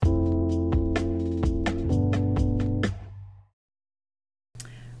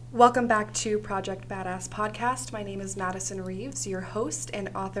Welcome back to Project Badass Podcast. My name is Madison Reeves, your host and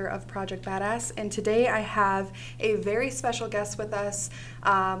author of Project Badass, and today I have a very special guest with us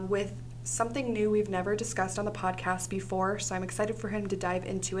with something new we've never discussed on the podcast before, so I'm excited for him to dive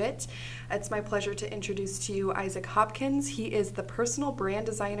into it. It's my pleasure to introduce to you Issac Hopkins. He is the personal brand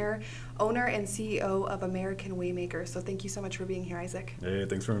designer, owner, and CEO of American Waymaker. So thank you so much for being here, Issac. Hey,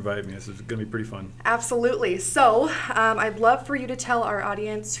 thanks for inviting me. This is going to be pretty fun. Absolutely. So I'd love for you to tell our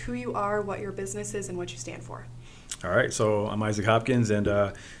audience who you are, what your business is, and what you stand for. All right, so I'm Issac Hopkins,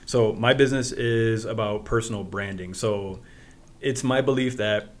 and so my business is about personal branding. So it's my belief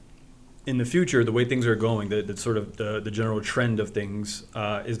that in the future, the way things are going, the sort of the general trend of things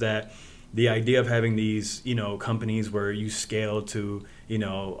is that the idea of having these, companies where you scale to,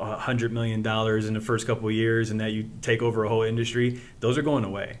 $100 million in the first couple of years and that you take over a whole industry, those are going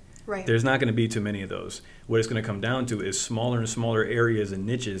away. Right. There's not going to be too many of those. What it's going to come down to is smaller and smaller areas and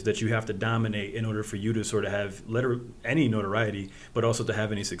niches that you have to dominate in order for you to sort of have any notoriety, but also to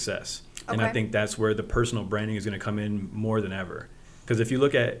have any success. Okay. And I think that's where the personal branding is going to come in more than ever. Because if you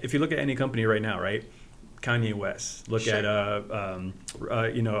look at any company right now, right, Kanye West, look at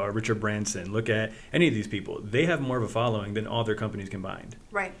Richard Branson, look at any of these people, they have more of a following than all their companies combined.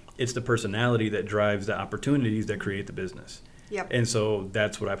 Right. It's the personality that drives the opportunities that create the business. Yep. And so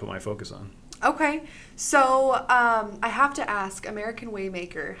that's what I put my focus on. Okay. So I have to ask, American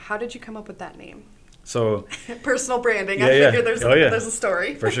Waymaker, how did you come up with that name? So personal branding. Yeah, I figured there's a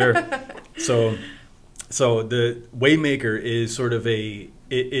story. For sure. So the Waymaker is sort of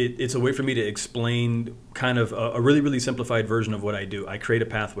it's a way for me to explain kind of a really, really simplified version of what I do. I create a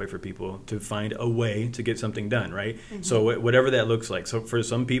pathway for people to find a way to get something done, right? Mm-hmm. So whatever that looks like. So for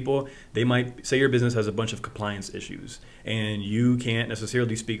some people, they might say your business has a bunch of compliance issues and you can't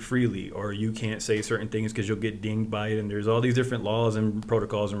necessarily speak freely, or you can't say certain things because you'll get dinged by it, and there's all these different laws and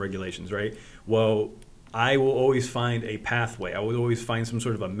protocols and regulations, right? Well, I will always find a pathway. I will always find some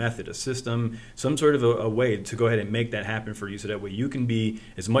sort of a method, a system, some sort of a way to go ahead and make that happen for you, so that way you can be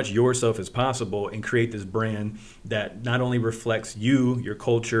as much yourself as possible and create this brand that not only reflects you, your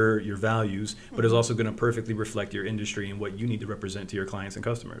culture, your values, but is also going to perfectly reflect your industry and what you need to represent to your clients and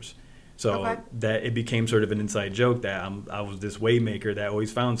customers. So that it became sort of an inside joke that I was this Waymaker that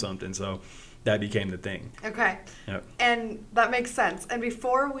always found something. So that became the thing. Okay. Yep. And that makes sense. And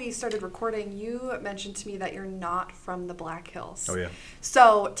before we started recording, you mentioned to me that you're not from the Black Hills. Oh, yeah.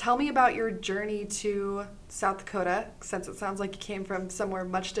 So tell me about your journey to South Dakota, since it sounds like you came from somewhere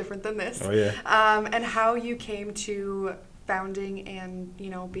much different than this. Oh, yeah. And how you came to founding and,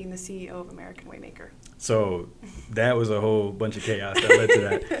 being the CEO of American Waymaker. So that was a whole bunch of chaos that led to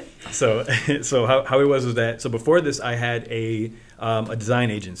that. So how it was that, so before this, I had a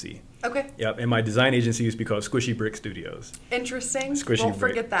design agency. Okay. Yep, and my design agency used to be called Squishy Brick Studios. Interesting. Squishy Won't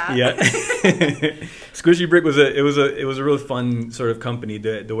Brick. Forget that. Yeah. Squishy Brick was a real fun sort of company.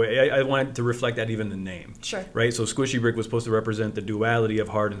 The way I wanted to reflect that even in the name. Sure. Right. So Squishy Brick was supposed to represent the duality of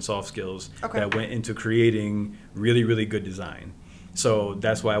hard and soft skills that went into creating really, really good design. So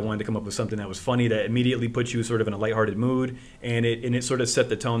that's why I wanted to come up with something that was funny, that immediately put you sort of in a lighthearted mood, and it sort of set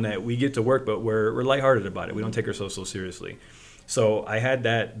the tone that we get to work, but we're lighthearted about it. We don't take ourselves so seriously. So I had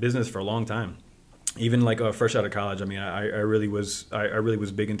that business for a long time, even like fresh out of college. I mean, I really was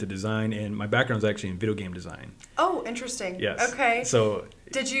big into design, and my background is actually in video game design. Oh, interesting. Yes. Okay. So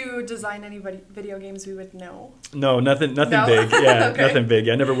did you design any video games we would know? No, nothing big. Yeah, nothing big.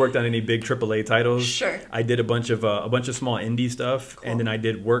 I never worked on any big AAA titles. Sure. I did a bunch of small indie stuff, and then I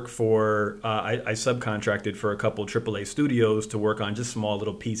did work for. I subcontracted for a couple AAA studios to work on just small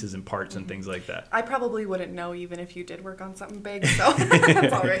little pieces and parts and things like that. I probably wouldn't know even if you did work on something big, so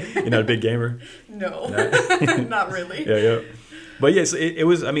it's all right. You're not a big gamer? No, not really. Yeah. But yes, it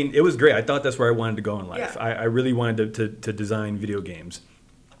was. I mean, it was great. I thought that's where I wanted to go in life. Yeah. I really wanted to design video games.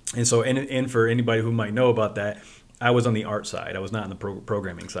 And so, and for anybody who might know about that, I was on the art side. I was not on the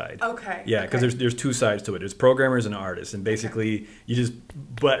programming side. Okay. Yeah, because there's two sides to it. There's programmers and artists, and basically you just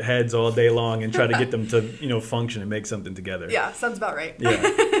butt heads all day long and try to get them to function and make something together. Yeah, sounds about right.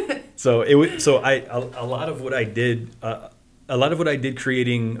 Yeah. So a lot of what I did. A lot of what I did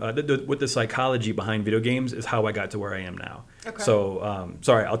creating with the psychology behind video games is how I got to where I am now. Okay. So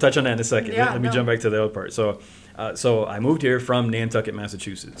sorry, I'll touch on that in a second. Yeah, Let me jump back to the other part. So I moved here from Nantucket,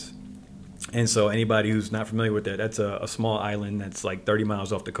 Massachusetts. And so anybody who's not familiar with that, that's a small island that's like 30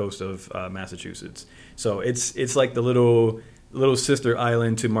 miles off the coast of Massachusetts. So it's like the little sister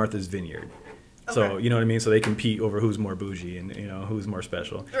island to Martha's Vineyard. Okay. So you know what I mean. So they compete over who's more bougie and who's more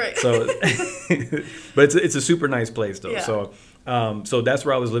special. Right. So, but it's a super nice place though. Yeah. So that's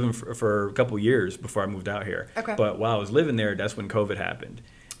where I was living for a couple years before I moved out here. Okay. But while I was living there, that's when COVID happened.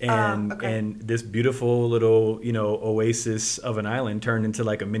 and this beautiful little, you know, oasis of an island turned into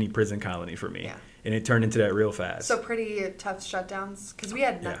like a mini prison colony for me. Yeah. And it turned into that real fast. So pretty tough shutdowns because we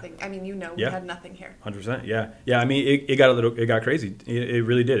had nothing. I mean, we had nothing here. 100%. Yeah. I mean, it got crazy. It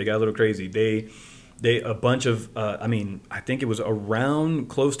really did. It got a little crazy. A bunch of, I think it was around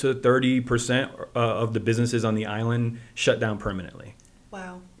close to 30% of the businesses on the island shut down permanently.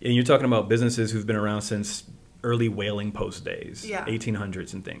 Wow. And you're talking about businesses who've been around since early whaling post days,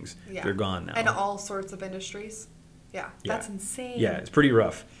 1800s and things. Yeah. They're gone now. And all sorts of industries. Yeah, that's insane. Yeah, it's pretty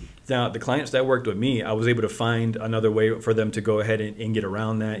rough. Now, the clients that worked with me, I was able to find another way for them to go ahead and get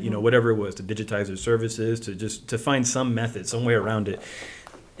around that, you know, whatever it was, to digitize their services, to find some method, some way around it.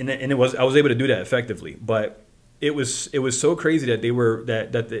 And I was able to do that effectively. But it was so crazy that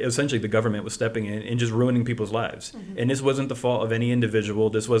essentially the government was stepping in and just ruining people's lives. And this wasn't the fault of any individual.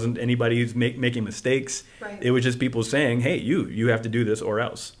 This wasn't anybody who's making mistakes. Right. It was just people saying, hey, you have to do this or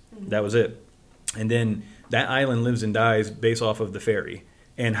else. That was it. And then that island lives and dies based off of the ferry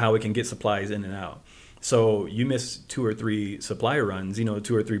and how it can get supplies in and out. So you miss 2 or 3 supply runs, you know,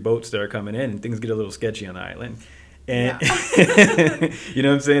 2 or 3 boats that are coming in, and things get a little sketchy on the island. And you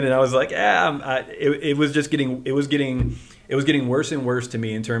know what I'm saying? And I was like, it was getting worse and worse to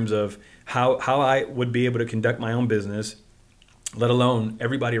me in terms of how I would be able to conduct my own business, let alone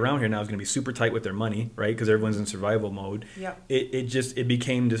everybody around here now is going to be super tight with their money, right? Because everyone's in survival mode. Yep. It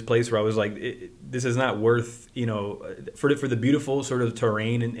became this place where I was like, this is not worth, you know, for the beautiful sort of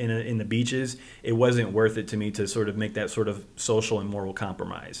terrain in the beaches, it wasn't worth it to me to sort of make that sort of social and moral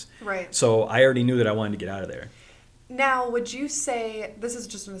compromise. Right. So I already knew that I wanted to get out of there. Now, would you say, this is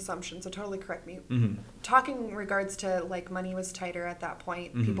just an assumption, so totally correct me, talking in regards to like money was tighter at that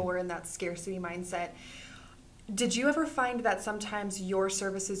point, people were in that scarcity mindset. Did you ever find that sometimes your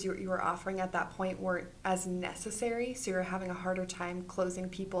services you were offering at that point weren't as necessary, so you're having a harder time closing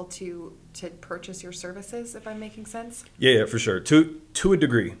people to purchase your services, if I'm making sense? Yeah, for sure. To a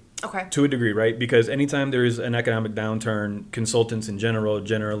degree. Okay. To a degree, right? Because anytime there's an economic downturn, consultants in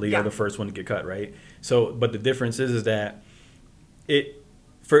generally are the first one to get cut, right? So, but the difference is that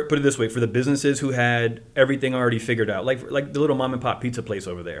put it this way, for the businesses who had everything already figured out, like the little mom and pop pizza place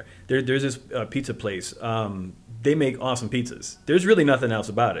over there, there's this pizza place. They make awesome pizzas. There's really nothing else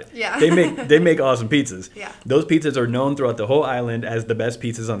about it. Yeah. They make awesome pizzas. Yeah. Those pizzas are known throughout the whole island as the best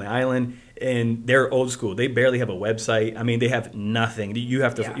pizzas on the island, and they're old school. They barely have a website. I mean, they have nothing. You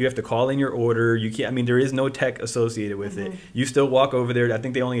have to call in your order. You can't. I mean, there is no tech associated with it. You still walk over there. I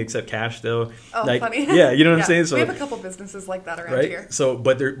think they only accept cash though. Oh, like, funny. Yeah, you know what I'm saying. So we have a couple businesses like that around here. So,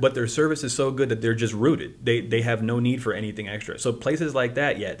 but their service is so good that they're just rooted. They have no need for anything extra. So places like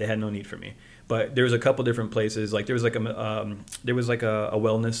that, they had no need for me. But there was a couple different places. Like there was like a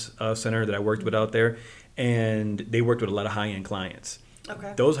wellness center that I worked with out there, and they worked with a lot of high-end clients.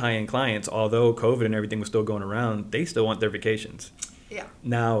 Okay. Those high-end clients, although COVID and everything was still going around, they still want their vacations. Yeah.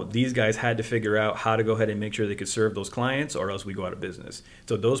 Now, these guys had to figure out how to go ahead and make sure they could serve those clients, or else we go out of business.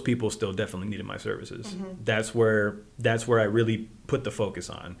 So those people still definitely needed my services. That's where I really put the focus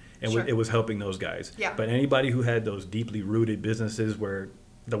on, and it was helping those guys. Yeah. But anybody who had those deeply rooted businesses where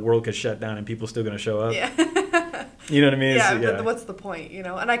the world could shut down and people still going to show up. Yeah. You know what I mean? Yeah, but what's the point, you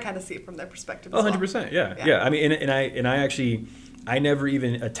know? And I kind of see it from their perspective as 100%, yeah. I mean, and I actually, I never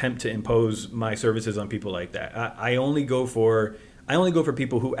even attempt to impose my services on people like that. I only go for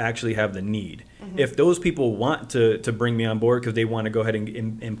people who actually have the need. If those people want to bring me on board because they want to go ahead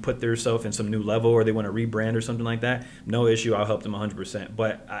and put themselves in some new level, or they want to rebrand or something like that, no issue, I'll help them 100%.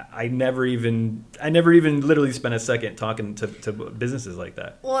 But I never even literally spent a second talking to businesses like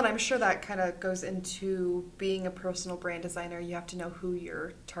that. Well, and I'm sure that kind of goes into being a personal brand designer. You have to know who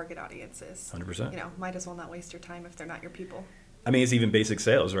your target audience is. 100%. You know, might as well not waste your time if they're not your people. I mean, it's even basic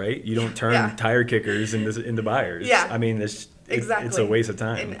sales, right? You don't turn tire kickers into buyers. Yeah. I mean, it's a waste of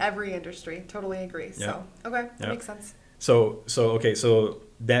time. In every industry. Totally agree. So, okay, that makes sense. So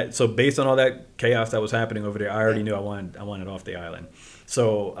based on all that chaos that was happening over there, I already knew I wanted off the island.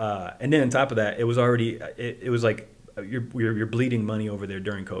 So, and then on top of that, it was like you're bleeding money over there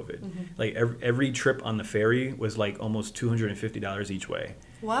during COVID. Like every trip on the ferry was like almost $250 each way.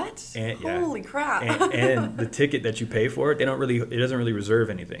 What? And, holy crap! and the ticket that you pay for it, it doesn't really reserve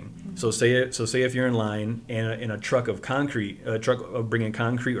anything. So say if you're in line and a truck of bringing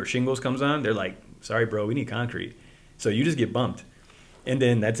concrete or shingles comes on, they're like, sorry bro, we need concrete. So you just get bumped. And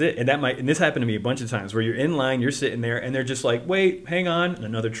then that's it. And this happened to me a bunch of times where you're in line, you're sitting there, and they're just like, wait, hang on. And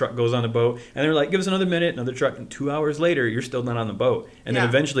another truck goes on the boat, and they're like, give us another minute. Another truck, and 2 hours later, you're still not on the boat. And then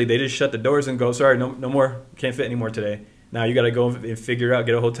eventually they just shut the doors and go, sorry, no more, can't fit anymore today. Now you got to go and figure out,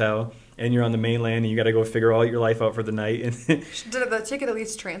 get a hotel, and you're on the mainland, and you got to go figure all your life out for the night. And did the ticket at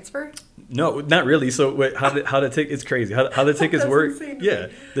least transfer? No, not really. So how the ticket? It's crazy how the tickets work. Yeah,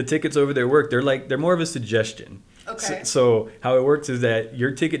 the tickets over there work. They're more of a suggestion. Okay. So how it works is that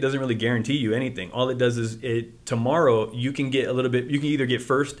your ticket doesn't really guarantee you anything. All it does is tomorrow you can get a little bit. You can either get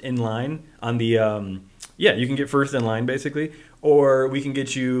first in line on the you can get first in line basically, or we can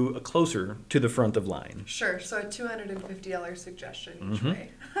get you closer to the front of line. Sure. So a $250 suggestion each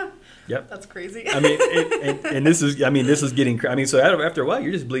way. Yep. That's crazy. I mean, and this is getting. So after a while,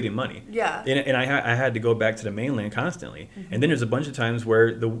 you're just bleeding money. Yeah. And I had to go back to the mainland constantly. And then there's a bunch of times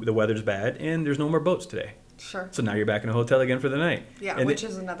where the weather's bad and there's no more boats today. Sure. So now you're back in a hotel again for the night. Yeah, and which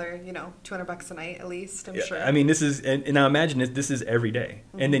is another, $200 a night at least, I'm sure. I mean, this is, and now imagine this is every day.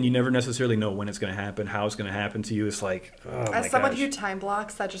 And then you never necessarily know when it's going to happen, how it's going to happen to you. It's like, oh my As someone gosh. who time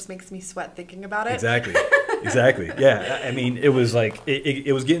blocks, that just makes me sweat thinking about it. Exactly. Exactly. Yeah. I mean, it was like,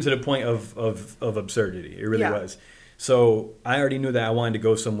 it was getting to the point of absurdity. It really was. So I already knew that I wanted to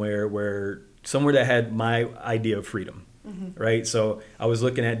go somewhere that had my idea of freedom. Right. So I was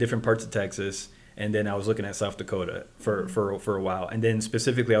looking at different parts of Texas. And then I was looking at South Dakota for a while, and then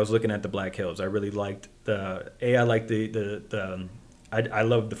specifically I was looking at the Black Hills. I really liked I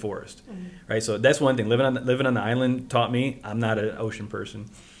loved the forest, right? So that's one thing. Living on the island taught me I'm not an ocean person.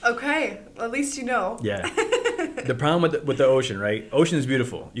 Okay, at least you know. Yeah. The problem with the ocean, right? Ocean is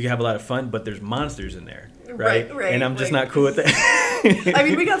beautiful. You can have a lot of fun, but there's monsters in there, right? Right. And I'm just not cool with that. I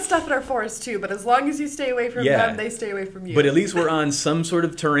mean, we got stuff in our forest too, but as long as you stay away from them, they stay away from you. But at least we're on some sort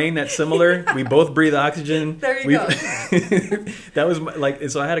of terrain that's similar. We both breathe oxygen. There you go. That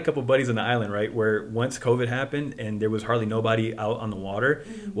was so I had a couple buddies on the island, right, where once COVID happened and there was hardly nobody out on the water,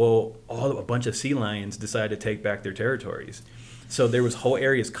 well, a bunch of sea lions decided to take back their territories. So there was whole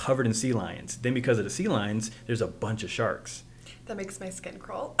areas covered in sea lions. Then because of the sea lions, there's a bunch of sharks. That makes my skin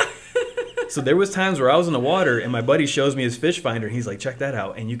crawl. So there was times where I was in the water and my buddy shows me his fish finder and he's like, check that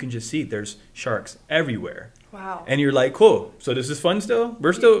out. And you can just see there's sharks everywhere. Wow. And you're like, cool. So this is fun still?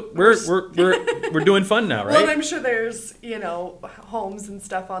 We're doing fun now, right? Well, I'm sure there's, homes and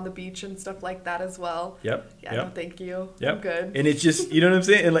stuff on the beach and stuff like that as well. Yep. Yeah, no, thank you. Yep. I'm good. And it's just, you know what I'm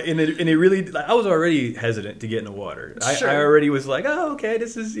saying? And it really, I was already hesitant to get in the water. Sure. I already was like, oh, okay,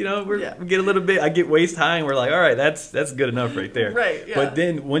 this is, we get a little bit, I get waist high and we're like, all right, that's good enough right there. Right, yeah. But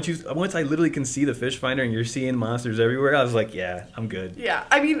then once I literally can see the fish finder and you're seeing monsters everywhere, I was like, yeah, I'm good. Yeah.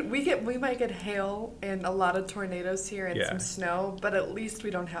 I mean, we might get hail and a lot of tornadoes here and some snow, but at least we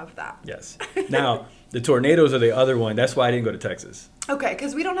don't have that. Yes. Now, the tornadoes are the other one. That's why I didn't go to Texas. Okay,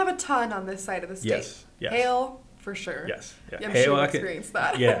 because we don't have a ton on this side of the state. Yes. Hail, for sure. Yes. Yeah. I'm hail, sure you experienced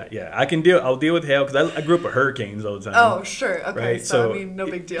that. Yeah. I'll deal with hail because I grew up with hurricanes all the time. Oh, sure. Okay, right? so I mean, no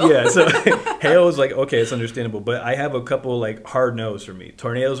big deal. Yeah, so hail is like, okay, it's understandable. But I have a couple like hard no's for me.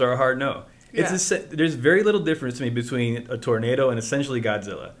 Tornadoes are a hard no. Yeah. There's very little difference to me between a tornado and essentially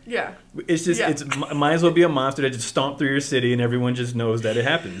Godzilla. Yeah. It's just, it might as well be a monster that just stomped through your city and everyone just knows that it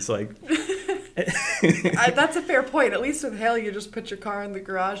happens. Like, that's a fair point. At least with hail, you just put your car in the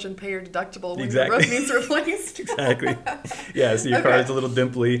garage and pay your deductible when Exactly. your roof needs replaced. Exactly. Yeah, so your car is a little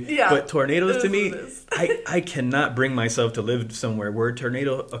dimply. Yeah. But tornadoes to me, I cannot bring myself to live somewhere where a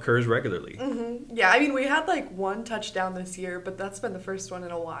tornado occurs regularly. Mm-hmm. Yeah, I mean, we had like one touchdown this year, but that's been the first one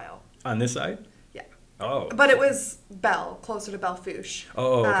in a while. On this side? Yeah. Oh. But it was closer to Belfouche.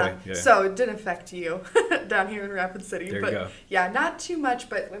 Oh, okay. Yeah. So it didn't affect you down here in Rapid City. There but you go. Yeah, not too much,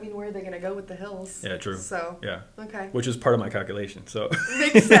 but I mean, where are they going to go with the hills? Yeah, true. So, yeah. Okay. Which was part of my calculation. So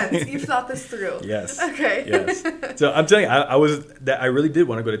makes sense. You've thought this through. Yes. Okay. Yes. So I'm telling you, I really did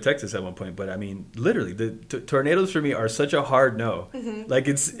want to go to Texas at one point, but I mean, literally, the tornadoes for me are such a hard no. Mm-hmm. Like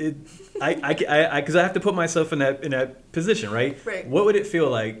because I have to put myself in that position, right? Right. What would it feel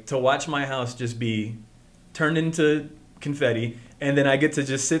like to watch my house just be turned into confetti, and then I get to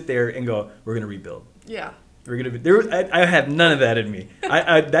just sit there and go, we're gonna rebuild. Yeah. We're gonna be. I have none of that in me.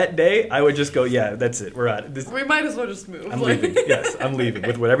 That day I would just go, yeah, that's it. We're out. We might as well just move. I'm leaving. Yes, I'm leaving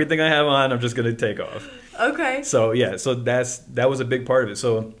with everything I have on. I'm just gonna take off. Okay. So yeah, so that was a big part of it.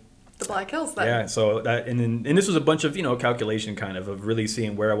 So the Black Hills then. Yeah, so that and this was a bunch of calculation kind of really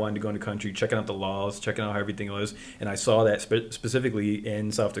seeing where I wanted to go in the country, checking out the laws, checking out how everything was, and I saw that specifically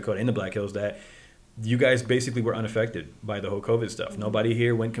in South Dakota in the Black Hills that you guys basically were unaffected by the whole COVID stuff. Mm-hmm. Nobody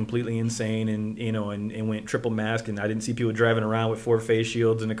here went completely insane and went triple mask, and I didn't see people driving around with 4 face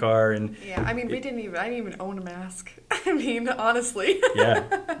shields in the car. And yeah, I mean, I didn't even own a mask. I mean, honestly. Yeah,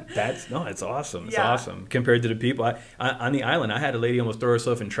 it's awesome. It's awesome compared to the people on the island. I had a lady almost throw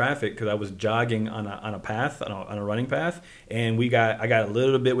herself in traffic because I was jogging on a path on a running path, and I got a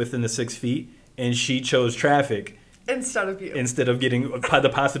little bit within the 6 feet, and she chose traffic. instead of you, instead of getting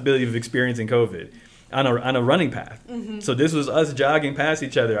the possibility of experiencing COVID on a running path. So this was us jogging past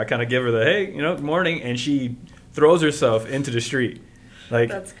each other. I kind of give her the, hey, good morning, and she throws herself into the street. Like,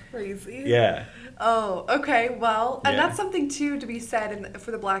 that's crazy. Yeah. Oh, okay. Well, and that's something too to be said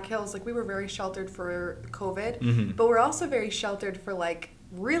for the Black Hills. Like, we were very sheltered for COVID, but we're also very sheltered for like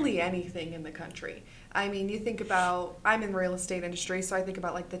really anything in the country. I mean, you think about, I'm in the real estate industry, so I think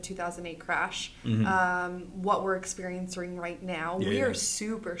about like the 2008 crash, what we're experiencing right now. We are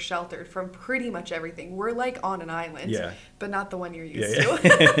super sheltered from pretty much everything. We're like on an island, but not the one you're used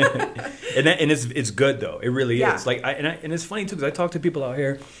to. and it's good though. It really is. Like, and it's funny too, because I talk to people out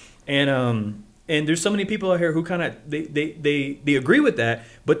here, and there's so many people out here who kind of they agree with that,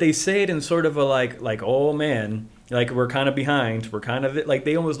 but they say it in sort of a like oh man. Like, we're kind of behind. We're kind of, like,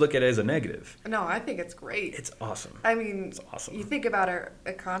 they almost look at it as a negative. No, I think it's great. It's awesome. I mean, it's awesome. You think about our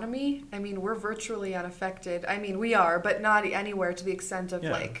economy. I mean, we're virtually unaffected. I mean, we are, but not anywhere to the extent of,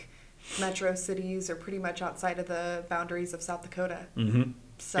 like, metro cities or pretty much outside of the boundaries of South Dakota.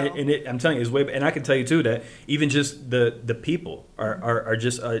 So. I'm telling you, it's way. And I can tell you, too, that even just the people are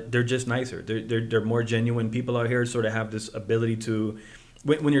just, they're just nicer. They're more genuine. People out here sort of have this ability to...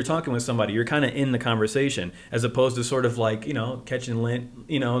 When you're talking with somebody, you're kind of in the conversation, as opposed to sort of like, catching lint,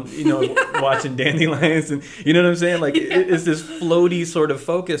 watching dandelions, and you know what I'm saying? Like, it's this floaty sort of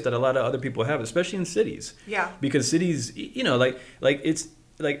focus that a lot of other people have, especially in cities. Yeah. Because cities, like it's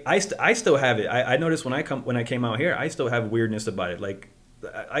like I still have it. I noticed when I came out here, I still have weirdness about it. Like,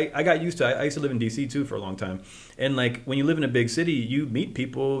 I got used to it. I used to live in D.C. too for a long time. And like, when you live in a big city, you meet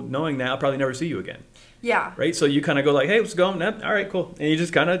people knowing that I'll probably never see you again. Yeah. Right? So you kind of go like, hey, what's going on? All right, cool. And you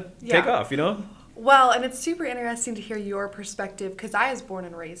just kind of take off, Well, and it's super interesting to hear your perspective, because I was born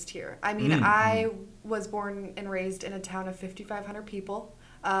and raised here. I mean, I was born and raised in a town of 5,500 people.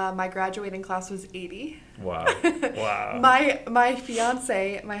 My graduating class was 80. Wow. Wow. My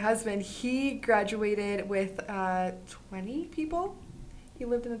fiance, my husband, he graduated with 20 people. He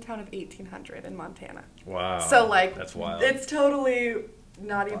lived in a town of 1,800 in Montana. Wow. So, like, that's wild. It's totally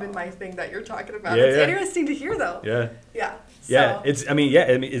not even my thing that you're talking about. It's interesting to hear, though. Yeah. So. Yeah.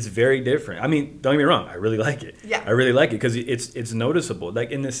 It's very different. I mean, don't get me wrong. I really like it. Yeah. I really like it because it's noticeable.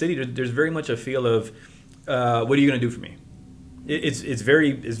 Like, in the city, there's very much a feel of, what are you going to do for me? It's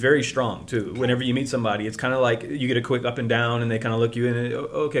very strong too. Okay. Whenever you meet somebody, it's kind of like you get a quick up and down, and they kind of look you in. And,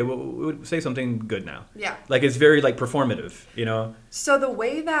 okay, well, say something good now. Yeah. Like, it's very like performative, So the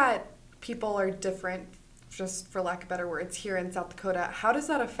way that people are different, just for lack of better words, here in South Dakota, how does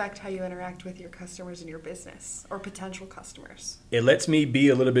that affect how you interact with your customers in your business or potential customers? It lets me be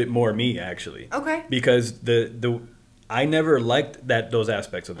a little bit more me, actually. Okay. Because I never liked those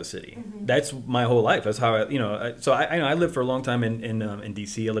aspects of the city. That's my whole life. That's how I lived for a long time in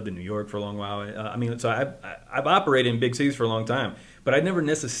D.C. I lived in New York for a long while. I've operated in big cities for a long time, but I never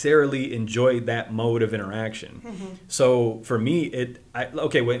necessarily enjoyed that mode of interaction. So for me,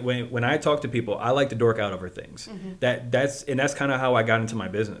 when I talk to people, I like to dork out over things. That's kind of how I got into my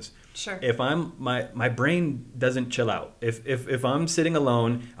business. Sure. If my brain doesn't chill out. If I'm sitting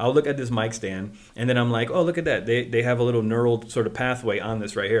alone, I'll look at this mic stand, and then I'm like, oh, look at that. They have a little neural sort of pathway on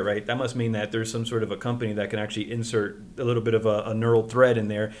this right here, right? That must mean that there's some sort of a company that can actually insert a little bit of a neural thread in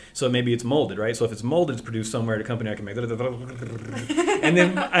there. So maybe it's molded, right? So if it's molded, it's produced somewhere at a company I can make. And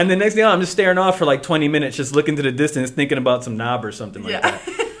then next thing I'm just staring off for like 20 minutes, just looking to the distance, thinking about some knob or something like that.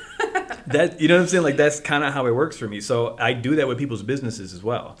 You know what I'm saying? Like, that's kind of how it works for me. So I do that with people's businesses as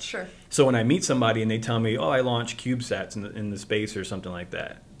well. Sure. So when I meet somebody and they tell me, oh, I launch CubeSats in the space or something like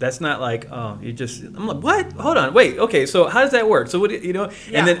that, that's not like, oh, I'm like, what? Hold on, wait, okay, so how does that work? So what,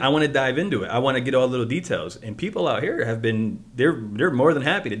 and then I want to dive into it. I want to get all the little details. And people out here they're more than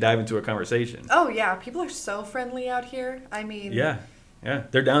happy to dive into a conversation. Oh, yeah. People are so friendly out here. I mean. Yeah.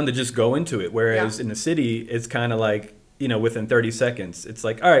 They're down to just go into it. Whereas in the city, it's kind of like, within 30 seconds, it's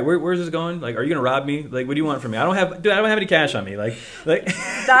like, all right, where's this going? Like, are you gonna rob me? Like, what do you want from me? I don't have any cash on me. Like.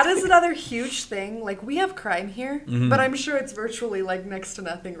 That is another huge thing. Like, we have crime here, but I'm sure it's virtually like next to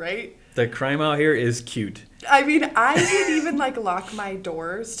nothing, right? The crime out here is cute. I mean, I didn't even like lock my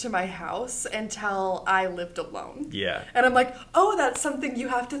doors to my house until I lived alone. Yeah. And I'm like, oh, that's something you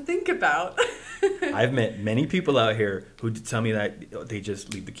have to think about. I've met many people out here who tell me that they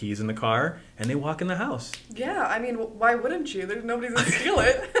just leave the keys in the car and they walk in the house. Yeah, I mean, why wouldn't you? There's nobody's gonna steal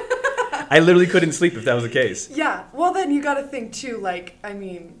it. I literally couldn't sleep if that was the case. Yeah. Well, then you got to think too. Like, I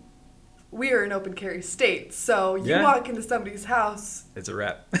mean, we are an open carry state, so you Yeah. walk into somebody's house. It's a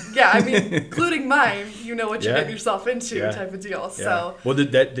wrap. Yeah, I mean, including mine, you know what you're Yeah. getting yourself into, Yeah. type of deal. Yeah. So, well,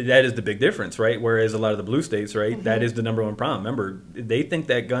 that is the big difference, right? Whereas a lot of the blue states, right, that is the number one problem. Remember, they think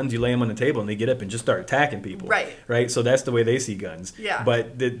that guns, you lay them on the table and they get up and just start attacking people. Right. Right. So that's the way they see guns. Yeah.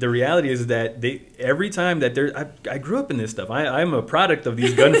 But the reality is that every time that I grew up in this stuff. I'm a product of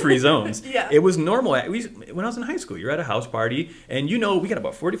these gun-free zones. Yeah. It was normal. When I was in high school, you're at a house party, and we got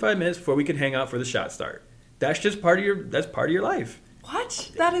about 45 minutes before we could hang out for the shot start. That's just part of your life.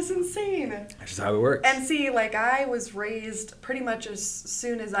 what? That is insane. That's just how it works. And see, like, I was raised pretty much as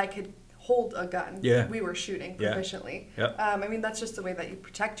soon as I could hold a gun. Yeah. We were shooting Yeah. proficiently. Yep. I mean, that's just the way that you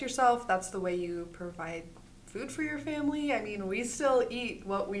protect yourself. That's the way you provide food for your family. I mean, we still eat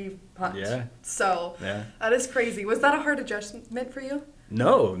what we hunt. Yeah. So Yeah. that is crazy. Was that a hard adjustment for you?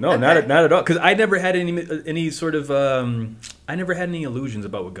 No, Okay. not at all. Because I never had any sort of I never had any illusions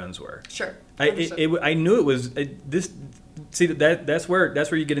about what guns were. Sure. I knew it was this. See, that's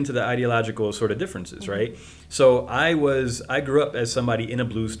where you get into the ideological sort of differences, right? So I grew up as somebody in a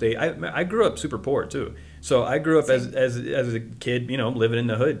blue state. I grew up super poor too. So I grew up as a kid, living in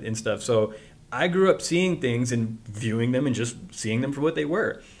the hood and stuff. So I grew up seeing things and viewing them and just seeing them for what they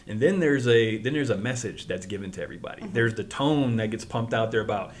were. And then there's a message that's given to everybody. There's the tone that gets pumped out there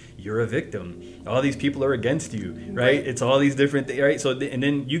about you're a victim. All these people are against you, right? It's all these different things, right? So and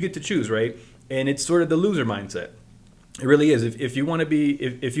then you get to choose, right? And it's sort of the loser mindset. It really is. If you want to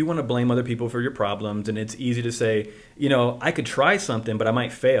if you want to blame other people for your problems, and it's easy to say, I could try something, but I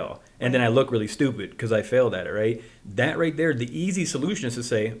might fail, and then I look really stupid because I failed at it, right? That right there, the easy solution is to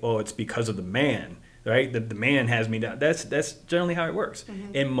say, oh, it's because of the man, right? The man has me down. That's generally how it works,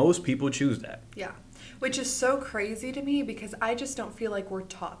 and most people choose that. Yeah. Which is so crazy to me because I just don't feel like we're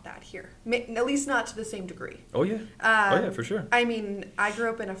taught that here. At least not to the same degree. Oh yeah, for sure. I mean, I grew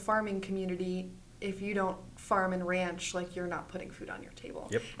up in a farming community. If you don't farm and ranch, like, you're not putting food on your table.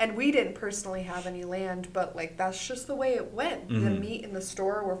 Yep. And we didn't personally have any land, but, like, that's just the way it went. The meat in the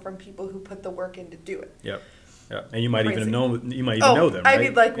store were from people who put the work in to do it. Yep. Yeah, and you might Crazy. even know them. Right? I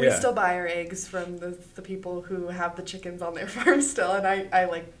mean, like, we still buy our eggs from the people who have the chickens on their farm still, and I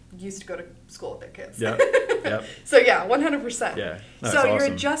like used to go to school with their kids. Yeah. Yep. So yeah, 100%. Yeah. So you're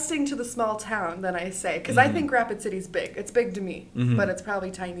awesome. adjusting to the small town, then I say, because I think Rapid City's big. It's big to me, but it's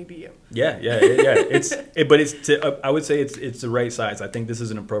probably tiny to you. Yeah. I would say it's the right size. I think this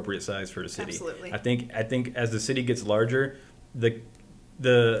is an appropriate size for the city. Absolutely. I think as the city gets larger, the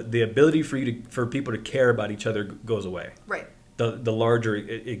ability for people to care about each other goes away. Right. The larger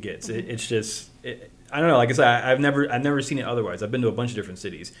it gets. It's just. I don't know. Like I said, I've never seen it otherwise. I've been to a bunch of different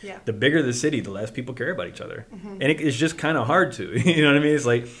cities. Yeah. The bigger the city, the less people care about each other, and it's just kind of hard to. You know what I mean? It's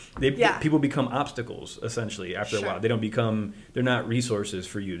like people become obstacles essentially after a while. They're not resources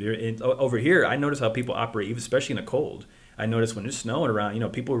for you. Over here, I notice how people operate, especially in the cold. I notice when it's snowing around,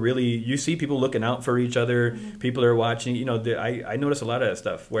 you see people looking out for each other. People are watching. I notice a lot of that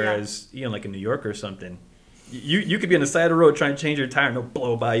stuff. Whereas like in New York or something. You could be on the side of the road trying to change your tire and they'll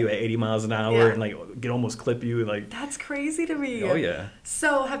blow by you at 80 miles an hour and like almost clip you. Like, that's crazy to me. Oh yeah.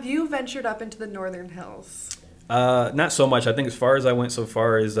 So have you ventured up into the Northern Hills? Not so much. I think as far as I went so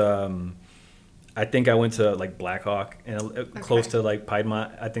far is I think I went to like Black Hawk and close to like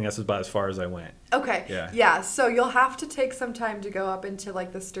Piedmont. I think that's about as far as I went. Okay. Yeah. So you'll have to take some time to go up into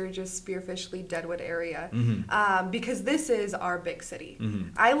like the Sturgis, Spearfish, Lead, Deadwood area, because this is our big city.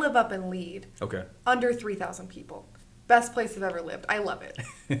 I live up in Lead. Okay. Under 3,000 people. Best place I've ever lived. I love it.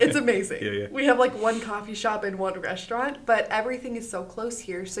 It's amazing. Yeah. We have like one coffee shop and one restaurant, but everything is so close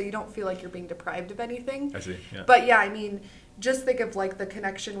here, so you don't feel like you're being deprived of anything. I see. Yeah. But yeah, I mean, just think of like the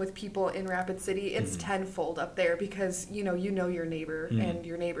connection with people in Rapid City. It's tenfold up there because you know your neighbor and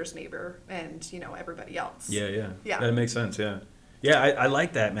your neighbor's neighbor and everybody else. Yeah. That makes sense. Yeah. Yeah, I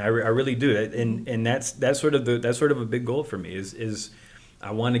like that, man. I really do. And that's sort of a big goal for me is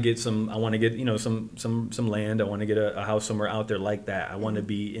I want to get some land. I want to get a house somewhere out there like that. I want to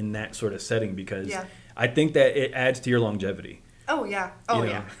be in that sort of setting because I think that it adds to your longevity. Oh yeah.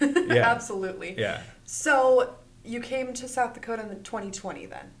 Yeah. Absolutely. Yeah. So you came to South Dakota in 2020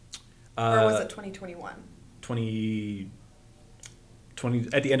 then? Or was it 2021? 2020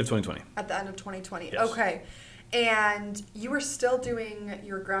 at the end of 2020. At the end of 2020. Yes. Okay. And you were still doing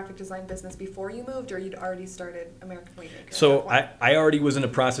your graphic design business before you moved, or you'd already started American Waymaker? So I already was in the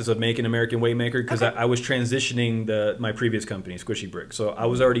process of making American Waymaker because I was transitioning my previous company, Squishy Brick. So I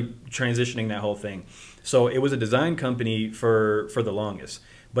was already transitioning that whole thing. So it was a design company for the longest.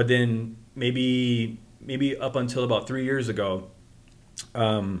 But then maybe up until about 3 years ago,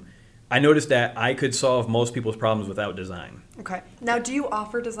 I noticed that I could solve most people's problems without design. Okay. Now, do you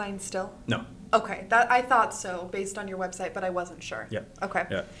offer design still? No. Okay, that I thought so based on your website, but I wasn't sure. Yeah. Okay.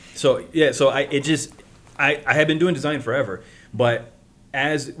 Yeah. So I have been doing design forever, but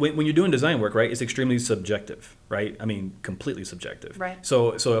when you're doing design work, right, it's extremely subjective, right? I mean, completely subjective. Right.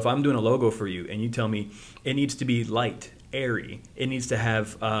 So if I'm doing a logo for you and you tell me it needs to be light, airy, it needs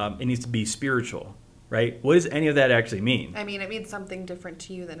to be spiritual, right? What does any of that actually mean? I mean, it means something different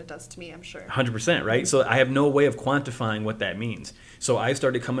to you than it does to me, I'm sure. 100%, right? So I have no way of quantifying what that means. So I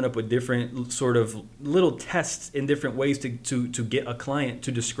started coming up with different sort of little tests in different ways to get a client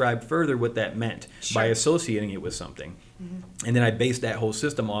to describe further what that meant by associating it with something. Mm-hmm. And then I based that whole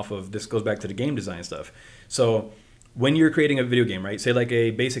system off of, this goes back to the game design stuff. So when you're creating a video game, right, say like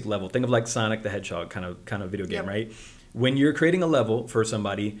a basic level, think of like Sonic the Hedgehog kind of video game, right? When you're creating a level for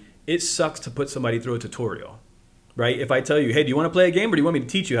somebody, it sucks to put somebody through a tutorial, right? If I tell you, hey, do you want to play a game or do you want me to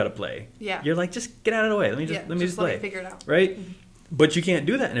teach you how to play? Yeah. You're like, just get out of the way. Let me just play. Let me figure it out. Right? Mm-hmm. But you can't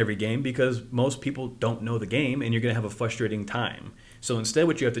do that in every game because most people don't know the game and you're going to have a frustrating time. So instead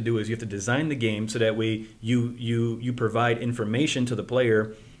what you have to do is you have to design the game so that way you provide information to the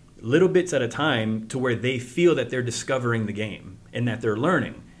player little bits at a time to where they feel that they're discovering the game and that they're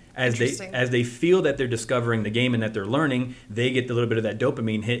learning. As they feel that they're discovering the game and that they're learning, they get a little bit of that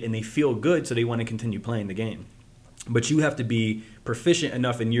dopamine hit and they feel good, so they want to continue playing the game. But you have to be proficient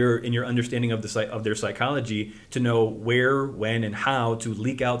enough in your understanding of their psychology to know where, when, and how to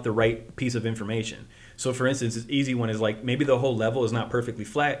leak out the right piece of information. So for instance, an easy one is like maybe the whole level is not perfectly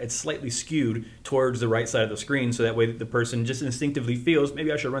flat, it's slightly skewed towards the right side of the screen, so that way the person just instinctively feels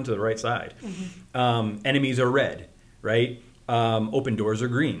maybe I should run to the right side. Mm-hmm. Enemies are red, right? Open doors are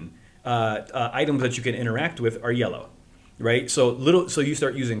green. Items that you can interact with are yellow, right? So you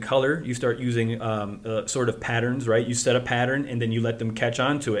start using color, you start using sort of patterns, right? You set a pattern and then you let them catch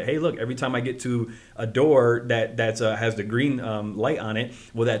on to it. Hey, look, every time I get to a door that has the green light on it,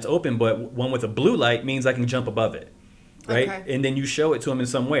 well, that's open, but one with a blue light means I can jump above it. Right? Okay. And then you show it to them in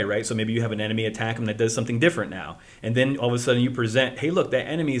some way, right? So maybe you have an enemy attack them that does something different now. And then all of a sudden you present, hey, look, that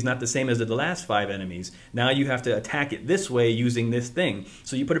enemy is not the same as the last 5 enemies. Now you have to attack it this way using this thing.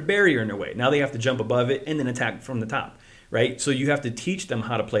 So you put a barrier in their way. Now they have to jump above it and then attack from the top, right? So you have to teach them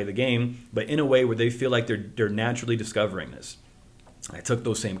how to play the game, but in a way where they feel like they're naturally discovering this. I took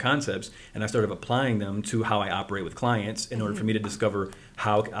those same concepts and I started applying them to how I operate with clients in order for me to discover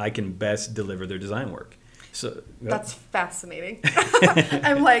how I can best deliver their design work. So that's fascinating.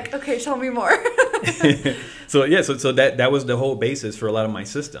 I'm like, okay, tell me more. So that was the whole basis for a lot of my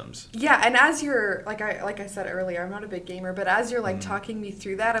systems. Yeah, and as you're like I said earlier, I'm not a big gamer, but as you're like talking me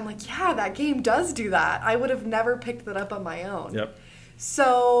through that, I'm like, yeah, that game does do that. I would have never picked that up on my own. Yep.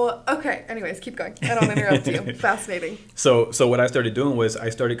 So, okay, anyways, keep going. I don't interrupt you. Fascinating. So what I started doing was I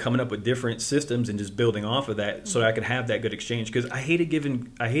started coming up with different systems and just building off of that so that I could have that good exchange, because I hated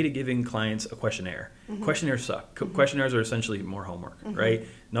giving clients a questionnaire. Mm-hmm. Questionnaires suck. Mm-hmm. Questionnaires are essentially more homework, mm-hmm. right?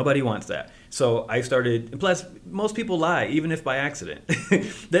 Nobody wants that. So I started, plus most people lie, even if by accident.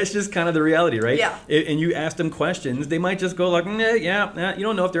 That's just kind of the reality, right? Yeah. And you ask them questions, they might just go like, nah, yeah. You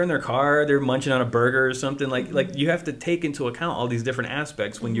don't know if they're in their car, they're munching on a burger or something. Like you have to take into account all these different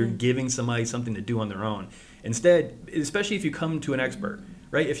aspects when you're giving somebody something to do on their own. Instead, especially if you come to an expert,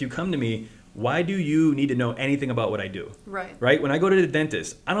 right? If you come to me, why do you need to know anything about what I do? Right. Right? When I go to the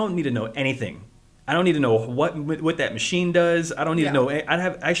dentist, I don't need to know anything. I don't need to know what that machine does. I don't need to know.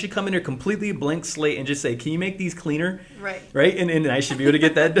 I should come in here completely blank slate and just say, "Can you make these cleaner?" Right. Right. And I should be able to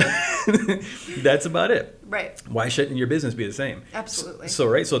get that done. That's about it. Right. Why shouldn't your business be the same? Absolutely.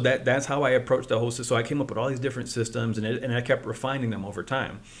 So that's how I approached the whole system. So I came up with all these different systems and I kept refining them over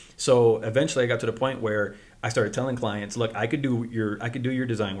time. So eventually I got to the point where I started telling clients, "Look, I could do your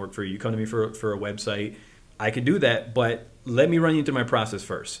design work for you. You come to me for a website. I could do that, but let me run you through my process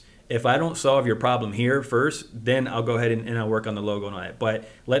first. If I don't solve your problem here first, then I'll go ahead and I'll work on the logo and all that. But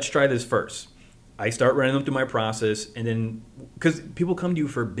let's try this first." I start running them through my process, and then, because people come to you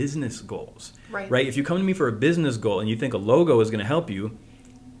for business goals, right? If you come to me for a business goal and you think a logo is going to help you,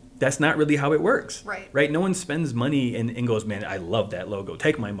 that's not really how it works, right? No one spends money and goes, "Man, I love that logo.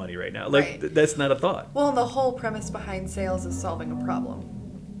 Take my money right now." Like, that's not a thought. Well, the whole premise behind sales is solving a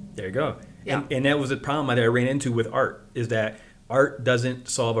problem. There you go. Yeah. And that was the problem that I ran into with art, is that art doesn't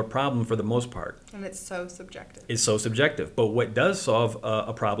solve a problem for the most part. And it's so subjective. It's so subjective. But what does solve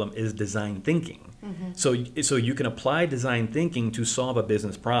a problem is design thinking. Mm-hmm. So you can apply design thinking to solve a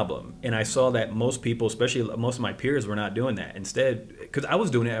business problem. And I saw that most people, especially most of my peers, were not doing that. Instead, because I was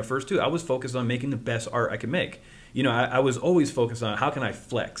doing it at first too, I was focused on making the best art I could make. You know, I was always focused on how can I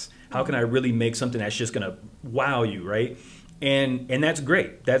flex? How can I really make something that's just going to wow you, right? And that's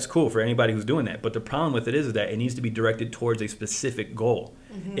great. That's cool for anybody who's doing that. But the problem with it is that it needs to be directed towards a specific goal.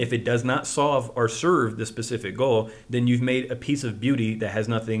 If it does not solve or serve the specific goal, then you've made a piece of beauty that has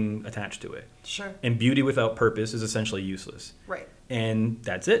nothing attached to it. Sure. And beauty without purpose is essentially useless. Right. And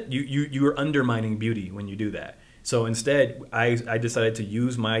that's it. You are undermining beauty when you do that. So instead, I decided to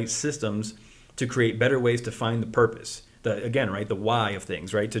use my systems to create better ways to find the purpose. The why of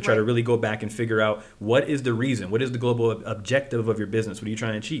things, right? To try to really go back and figure out what is the reason, what is the global objective of your business, what are you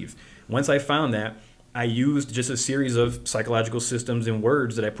trying to achieve? Once I found that, I used just a series of psychological systems and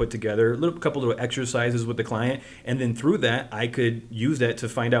words that I put together, a couple little exercises with the client, and then through that, I could use that to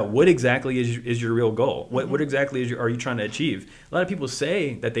find out what exactly is your real goal. What exactly are you trying to achieve? A lot of people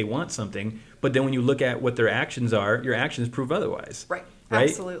say that they want something, but then when you look at what their actions are, your actions prove otherwise. Right. Right?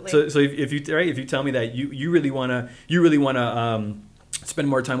 Absolutely. So if you tell me that you really wanna spend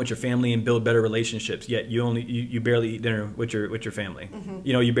more time with your family and build better relationships, yet you barely eat dinner with your family.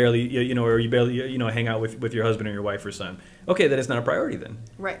 You barely hang out with your husband or your wife or son. Okay, that is not a priority then.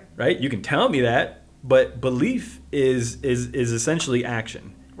 Right? You can tell me that, but belief is essentially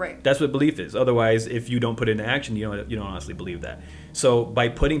action. Right. That's what belief is. Otherwise, if you don't put it into action, you don't honestly believe that. So by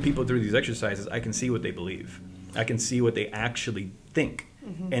putting people through these exercises, I can see what they believe. I can see what they actually think.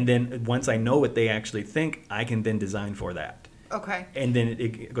 And then once I know what they actually think, I can then design for that. Okay. And then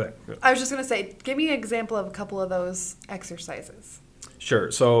go ahead. I was just going to say, give me an example of a couple of those exercises. Sure.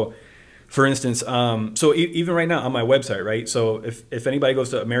 So, for instance, even right now on my website, right? So if anybody goes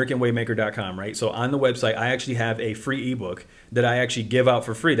to AmericanWaymaker.com, right? So on the website, I actually have a free ebook that I actually give out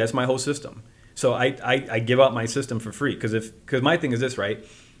for free. That's my whole system. So I give out my system for free because my thing is this, right?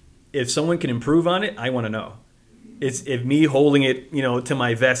 If someone can improve on it, I want to know. It's if me holding it, to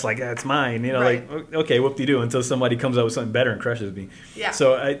my vest like that's mine, right. like okay, whoop-de-doo, until somebody comes up with something better and crushes me. Yeah.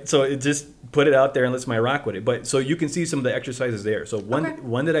 So it just put it out there and lets me rock with it. But so you can see some of the exercises there. So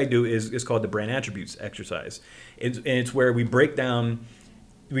one that I do is called the brand attributes exercise. It's where we break down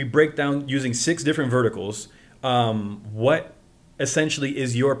using 6 different verticals what essentially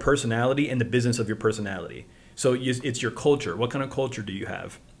is your personality and the business of your personality. So it's your culture. What kind of culture do you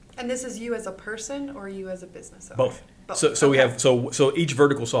have? And this is you as a person or you as a business owner? Both. So we have so each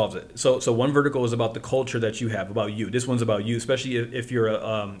vertical solves it. So one vertical is about the culture that you have, about you. This one's about you, especially if you're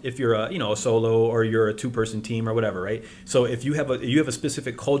a solo or you're a 2-person team or whatever, right? So if you have a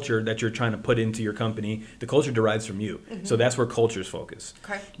specific culture that you're trying to put into your company, the culture derives from you. So that's where cultures focus.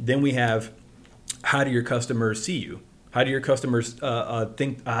 Okay. Then we have, how do your customers see you? How do your customers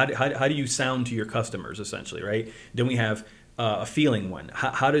think? How do you sound to your customers, essentially, right? Then we have a feeling one.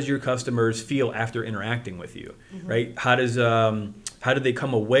 How does your customers feel after interacting with you, right? How do they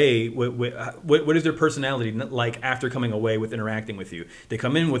come away with what is their personality like after coming away with interacting with you? They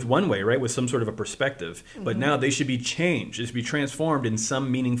come in with one way, right, with some sort of a perspective, but now they should be changed. It should be transformed in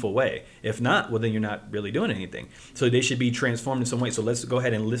some meaningful way. If not, well, then you're not really doing anything. So they should be transformed in some way. So let's go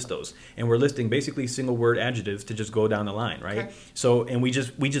ahead and list those. And we're listing basically single word adjectives to just go down the line, right? Okay. So and we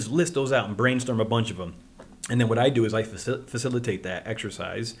just list those out and brainstorm a bunch of them. And then what I do is I facilitate that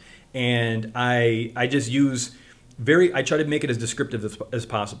exercise, and I just use I try to make it as descriptive as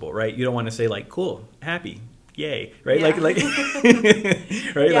possible, right? You don't want to say like cool, happy, yay, right? Yeah. Like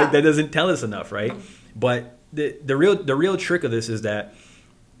right? Yeah. Like that doesn't tell us enough, right? But the real trick of this is that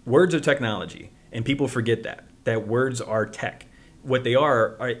words are technology, and people forget that words are tech. What they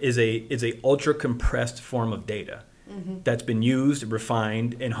is a ultra compressed form of data that's been used,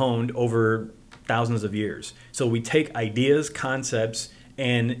 refined, and honed over thousands of years. So we take ideas, concepts,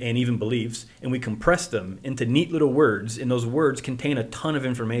 and even beliefs, and we compress them into neat little words, and those words contain a ton of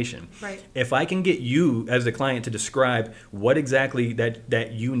information. Right. If I can get you as the client to describe what exactly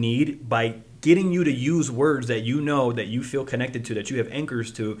that you need by getting you to use words that that you feel connected to, that you have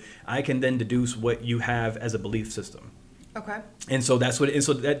anchors to, I can then deduce what you have as a belief system. Okay. And so that's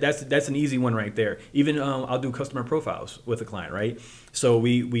that's an easy one right there. Even I'll do customer profiles with a client, right? So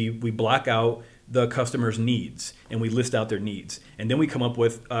we block out the customer's needs and we list out their needs, and then we come up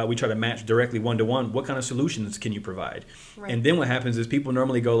with we try to match directly one-to-one. What kind of solutions can you provide? Right. And then what happens is people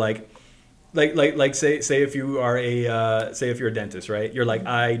normally go like say if you are if you're a dentist, right? You're like,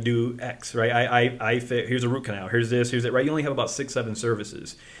 I do X, right? I fit, here's a root canal, here's this, here's that, right? You only have about 6-7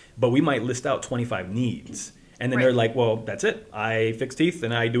 services, but we might list out 25 needs. And then they're like, well, that's it. I fix teeth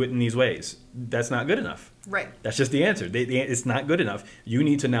and I do it in these ways. That's not good enough. Right. That's just the answer. It's not good enough. You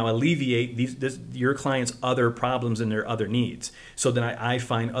need to now alleviate your client's other problems and their other needs. So then I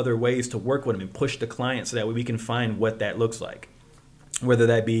find other ways to work with them and push the client so that way we can find what that looks like. Whether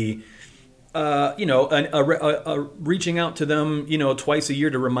that be, reaching out to them, twice a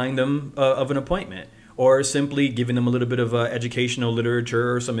year to remind them of an appointment. or simply giving them a little bit of educational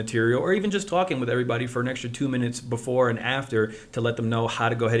literature or some material, or even just talking with everybody for an extra 2 minutes before and after to let them know how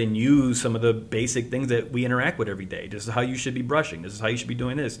to go ahead and use some of the basic things that we interact with every day. This is how you should be brushing. This is how you should be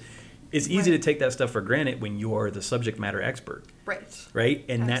doing this. It's easy to take that stuff for granted when you're the subject matter expert. Right?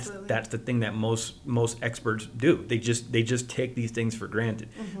 And that's the thing that most experts do. They just take these things for granted.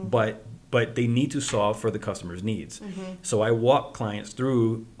 But they need to solve for the customer's needs. So I walk clients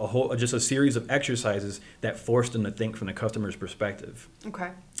through just a series of exercises that force them to think from the customer's perspective.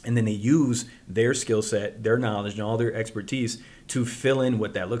 And then they use their skill set, their knowledge, and all their expertise to fill in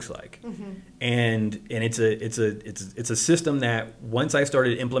what that looks like. And it's a system that once I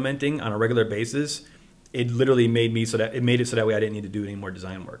started implementing on a regular basis, it literally made it so that way I didn't need to do any more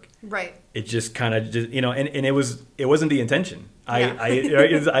design work. It just kind of and it wasn't the intention.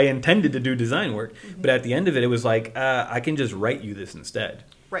 I intended to do design work, but at the end of it, it was like I can just write you this instead.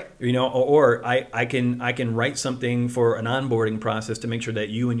 Or I can write something for an onboarding process to make sure that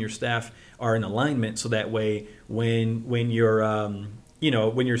you and your staff are in alignment, so that way when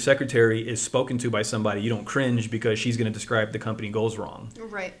your secretary is spoken to by somebody, you don't cringe because she's going to describe the company goals wrong.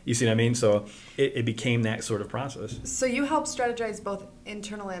 You see what I mean? So it became that sort of process. So you help strategize both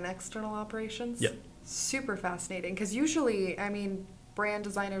internal and external operations? Yep. Super fascinating, because usually, I mean, brand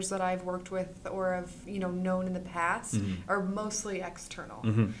designers that I've worked with or have known in the past are mostly external.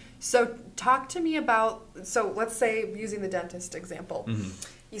 So talk to me about, so let's say using the dentist example.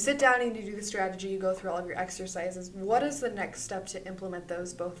 You sit down and you do the strategy, you go through all of your exercises. What is the next step to implement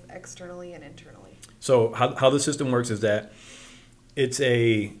those both externally and internally? So how the system works is that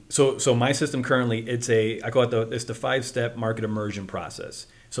so my system currently, I call it it's the 5-step market immersion process.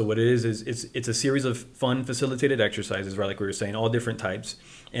 So what it is it's a series of fun facilitated exercises, right, like we were saying, all different types,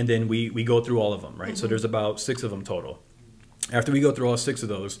 and then we go through all of them, right? So there's about 6 of them total. After we go through all 6 of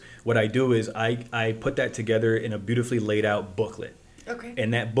those, what I do is I put that together in a beautifully laid out booklet.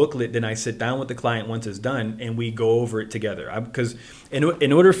 And that booklet, then I sit down with the client once it's done, and we go over it together. Because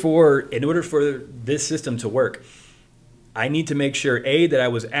in order for this system to work, I need to make sure, A, that I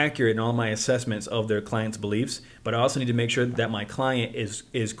was accurate in all my assessments of their client's beliefs, but I also need to make sure that my client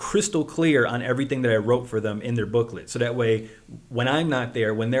is crystal clear on everything that I wrote for them in their booklet. So that way, when I'm not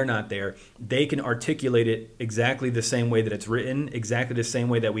there, when they're not there, they can articulate it exactly the same way that it's written, exactly the same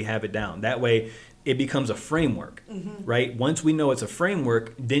way that we have it down. That way, it becomes a framework, right? Once we know it's a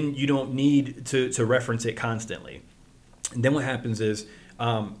framework, then you don't need to reference it constantly. And then what happens is,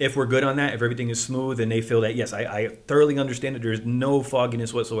 if we're good on that, if everything is smooth and they feel that, yes, I thoroughly understand that there's no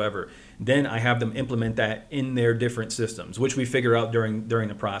fogginess whatsoever, then I have them implement that in their different systems, which we figure out during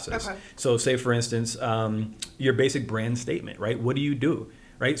the process. So say, for instance, your basic brand statement, right? What do you do?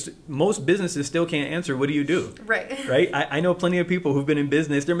 Right? So most businesses still can't answer, what do you do? Right? I know plenty of people who've been in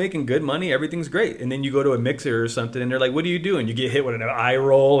business, they're making good money, everything's great. And then you go to a mixer or something and they're like, what do you do? And you get hit with an eye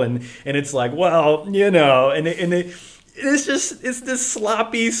roll and it's like, well, it's this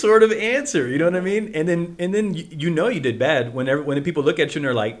sloppy sort of answer, you know what I mean? And then you did bad when the people look at you and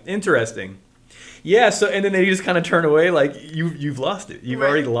they're like, interesting. Yeah, so and then they just kind of turn away like you've lost it. You've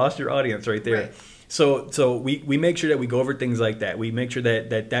already lost your audience right there. So we make sure that we go over things like that. We make sure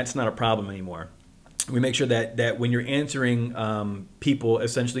that that's not a problem anymore. We make sure that when you're answering people,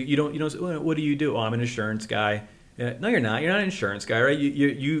 essentially, you don't say, well, what do you do? Oh, I'm an insurance guy. No, you're not. You're not an insurance guy, right?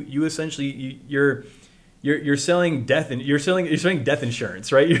 You essentially you're selling death and you're selling death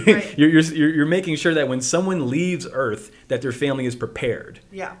insurance, right? You're making sure that when someone leaves Earth, that their family is prepared.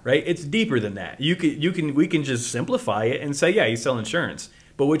 Right? It's deeper than that. We can just simplify it and say, yeah, you sell insurance.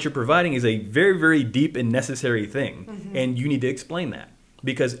 But what you're providing is a very, very deep and necessary thing. And you need to explain that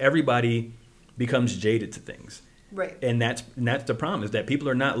because everybody becomes jaded to things. And that's the problem, is that people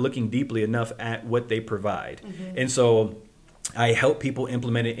are not looking deeply enough at what they provide. And so I help people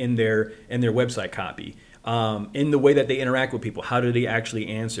implement it in their website copy, in the way that they interact with people. How do they actually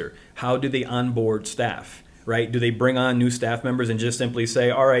answer? How do they onboard staff? Right? Do they bring on new staff members and just simply say,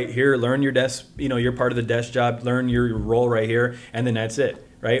 all right, here, learn your desk, you're part of the desk job, learn your role right here, and then that's it,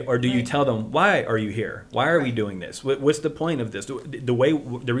 right? Or do you tell them, why are you here? Why are we doing this? What's the point of this?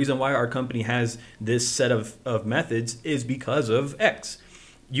 The reason why our company has this set of methods is because of X.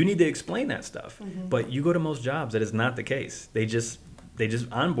 You need to explain that stuff. But you go to most jobs, that is not the case. They just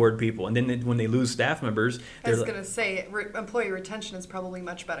onboard people, and then when they lose staff members, I was going to say employee retention is probably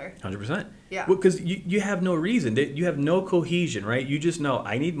much better. 100%. Yeah. Because you have no reason. You have no cohesion, right? You just know,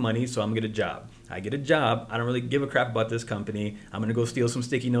 I need money, so I'm going to get a job. I get a job. I don't really give a crap about this company. I'm gonna go steal some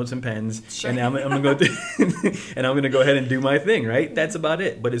sticky notes and pens, and I'm gonna go and I'm gonna go ahead and do my thing. Right? That's about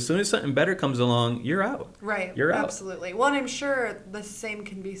it. But as soon as something better comes along, you're out. Right. You're out. Absolutely. Well, and I'm sure the same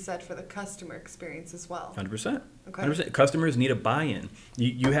can be said for the customer experience as well. 100%. Okay. 100%. Customers need a buy-in.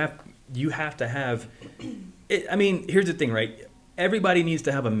 You have to have. I mean, here's the thing, right? Everybody needs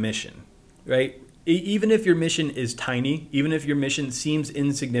to have a mission, right? Even if your mission is tiny, even if your mission seems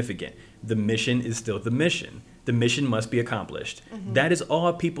insignificant, the mission is still the mission. The mission must be accomplished. Mm-hmm. That is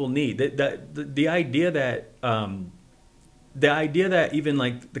all people need. The idea that even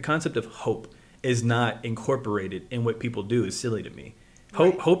like the concept of hope is not incorporated in what people do is silly to me.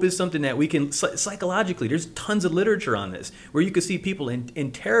 Hope is something that we can psychologically. There's tons of literature on this where you can see people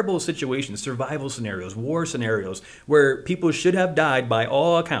in terrible situations, survival scenarios, war scenarios, where people should have died by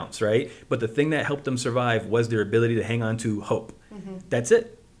all accounts, right? But the thing that helped them survive was their ability to hang on to hope. Mm-hmm. That's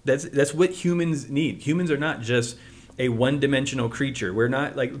it. That's what humans need. Humans are not just a one-dimensional creature. We're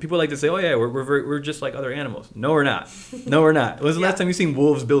not like people like to say, "Oh yeah, we're just like other animals." No, we're not. No, we're not. When was the last time you seen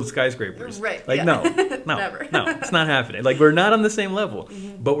wolves build skyscrapers? Right. Like no, Never. No, it's not happening. Like we're not on the same level,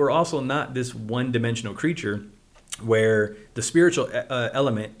 but we're also not this one-dimensional creature where the spiritual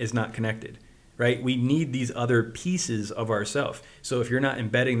element is not connected. Right? We need these other pieces of ourselves. So if you're not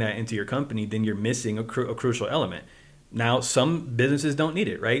embedding that into your company, then you're missing a crucial element. Now, some businesses don't need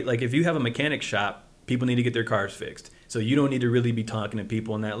it, right? Like if you have a mechanic shop, people need to get their cars fixed. So you don't need to really be talking to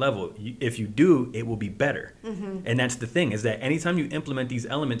people on that level. If you do, it will be better. Mm-hmm. And that's the thing, is that anytime you implement these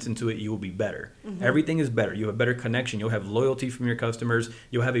elements into it, you will be better. Mm-hmm. Everything is better. You have a better connection. You'll have loyalty from your customers.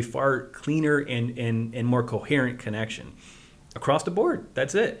 You'll have a far cleaner and more coherent connection. Across the board,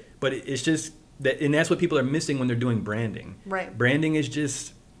 that's it. But it's just, and that's what people are missing when they're doing branding. Right. Branding is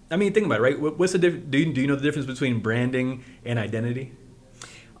just, I mean, think about it, right? What's the do you know the difference between branding and identity?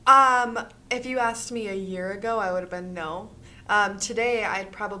 If you asked me a year ago, I would have been no. Today,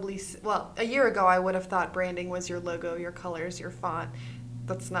 I'd probably, a year ago, I would have thought branding was your logo, your colors, your font.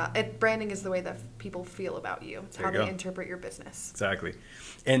 That's not it. Branding is the way that people feel about you. It's how they interpret your business. Exactly.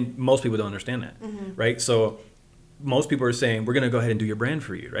 And most people don't understand that, right? So most people are saying, we're going to go ahead and do your brand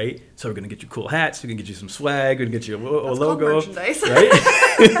for you, right? So we're going to get you cool hats, we're going to get you some swag, we're going to get you a logo, merchandise.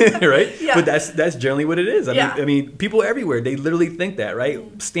 Right? Right? Yeah. But that's generally what it is. I mean, people everywhere, they literally think that,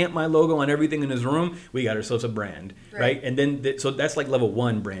 right? Stamp my logo on everything in this room, we got ourselves a brand, right? And then, so that's like level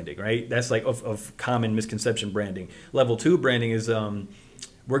 1 branding, right? That's like of common misconception branding. Level 2 branding is,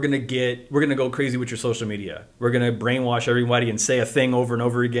 we're gonna go crazy with your social media. We're gonna brainwash everybody and say a thing over and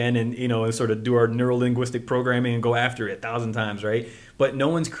over again, and and sort of do our neuro-linguistic programming and go after it 1,000 times, right? But no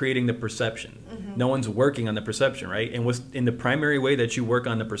one's creating the perception. Mm-hmm. No one's working on the perception, right? And what's in the primary way that you work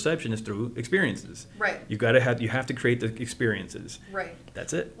on the perception is through experiences. Right. You have to create the experiences. Right.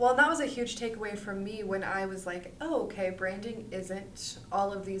 That's it. Well, that was a huge takeaway from me when I was like, oh, okay, branding isn't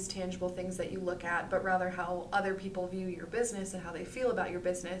all of these tangible things that you look at, but rather how other people view your business and how they feel about your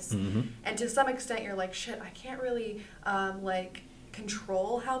business. Mm-hmm. And to some extent, you're like, shit, I can't really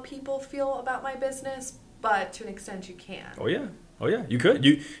control how people feel about my business, but to an extent you can. Oh yeah. Oh yeah, you could.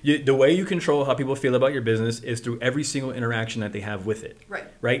 You the way you control how people feel about your business is through every single interaction that they have with it. Right.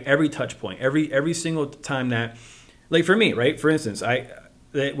 Right. Every touch point. Every single time that, like for me, right. For instance,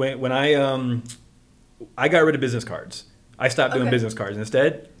 when I got rid of business cards. I stopped doing business cards.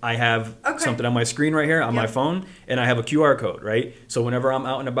 Instead, I have something on my screen right here on my phone, and I have a QR code, right? So whenever I'm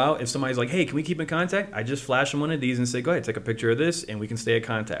out and about, if somebody's like, hey, can we keep in contact? I just flash them one of these and say, go ahead, take a picture of this, and we can stay in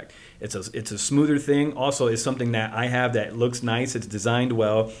contact. It's a smoother thing. Also, it's something that I have that looks nice. It's designed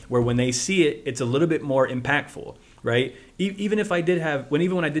well, where when they see it, it's a little bit more impactful, right? Even if I did have,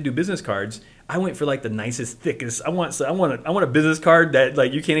 when I did do business cards, I went for like the nicest, thickest. I want a business card that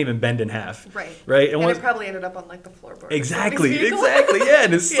like you can't even bend in half. Right. Right. And it probably ended up on like the floorboard. Exactly. Yeah.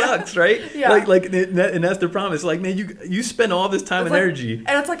 And it sucks, right? Yeah. And that's the problem. It's like, man, you spend all this time and energy.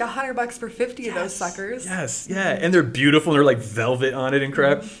 And it's like $100 for 50 of those suckers. Yes. Yeah. And they're beautiful and they're like velvet on it and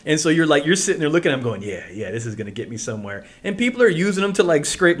crap. Mm-hmm. And so you're sitting there looking at them going, yeah, this is gonna get me somewhere. And people are using them to like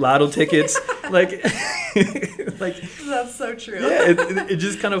scrape lotto tickets. like that's so true. Yeah. It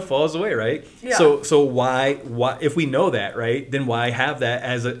just kind of falls away, right? Yeah. So why if we know that, right, then why have that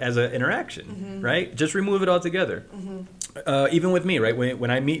as an interaction, right? Just remove it altogether. Even with me, right,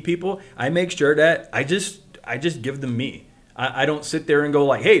 when I meet people, I make sure that I just give them me. I don't sit there and go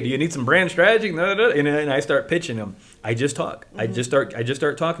like, hey, do you need some brand strategy? And I start pitching them. I just talk. I just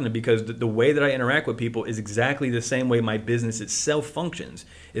start talking to them because the way that I interact with people is exactly the same way my business itself functions,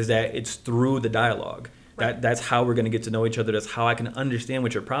 is that it's through the dialogue. That's how we're going to get to know each other. That's how I can understand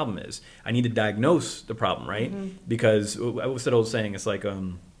what your problem is. I need to diagnose the problem, right? Because what's that old saying? It's like,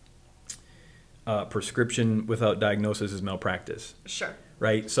 prescription without diagnosis is malpractice. Sure.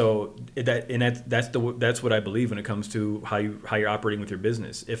 Right. So that's what I believe when it comes to how you're operating with your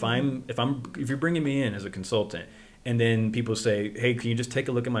business. If you're bringing me in as a consultant, and then people say, hey, can you just take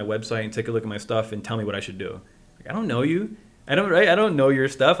a look at my website and take a look at my stuff and tell me what I should do? Like, I don't know you. I don't know your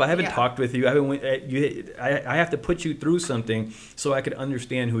stuff. I haven't talked with you. I have to put you through something so I could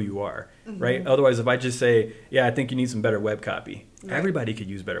understand who you are, right? Otherwise, if I just say, yeah, I think you need some better web copy, everybody could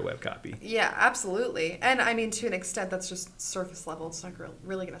use better web copy. Yeah, absolutely. And I mean, to an extent, that's just surface level. It's not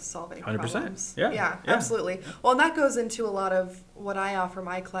really going to solve any 100%. problems. Yeah, absolutely. Well, and that goes into a lot of what I offer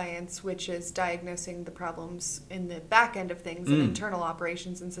my clients, which is diagnosing the problems in the back end of things and internal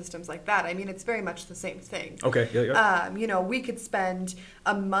operations and systems like that. I mean, it's very much the same thing. Okay. Yeah. We could spend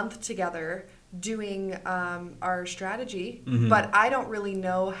a month together doing our strategy, but I don't really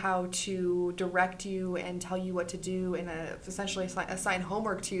know how to direct you and tell you what to do and essentially assign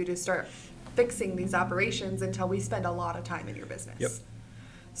homework to you to start fixing these operations until we spend a lot of time in your business. Yep.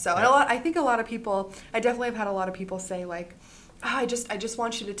 So I think a lot of people, I definitely have had a lot of people say like, oh, I just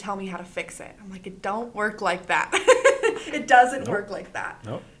want you to tell me how to fix it. I'm like, it don't work like that. It doesn't work like that.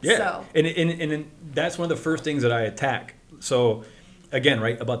 No. Yeah. So. And that's one of the first things that I attack. So again,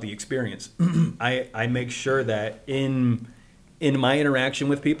 right, about the experience, I make sure that in my interaction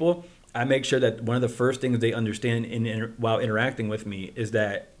with people, I make sure that one of the first things they understand while interacting with me is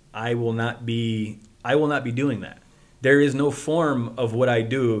that I will not be doing that. There is no form of what I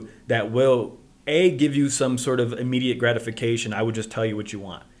do that will give you some sort of immediate gratification. I would just tell you what you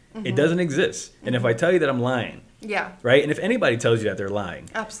want. It doesn't exist. And if I tell you that, I'm lying. Yeah. Right? And if anybody tells you that, they're lying.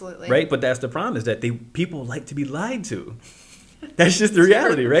 Absolutely. Right? But that's the problem, is that people like to be lied to. That's just the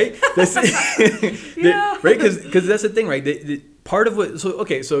reality, right? That's, yeah. Right? Because that's the thing, right? Part of what,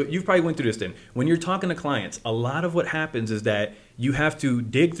 so you probably went through this then. When you're talking to clients, a lot of what happens is that you have to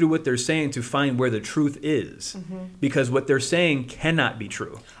dig through what they're saying to find where the truth is, because what they're saying cannot be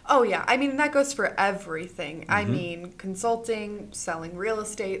true. Oh yeah, I mean, that goes for everything. I mean, consulting, selling real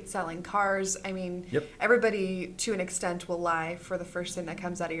estate, selling cars. I mean, everybody to an extent will lie for the first thing that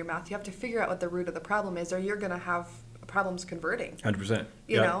comes out of your mouth. You have to figure out what the root of the problem is, or you're going to have problems converting. 100%.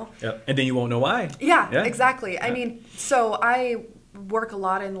 You know? Yeah. And then you won't know why. Yeah. Exactly. Yeah. I mean, so I work a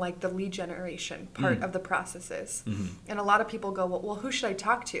lot in like the lead generation part of the processes. And a lot of people go, well, who should I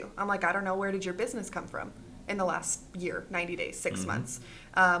talk to? I'm like, I don't know. Where did your business come from in the last year, 90 days, 6 months?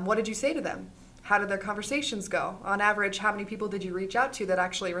 What did you say to them? How did their conversations go? On average, how many people did you reach out to that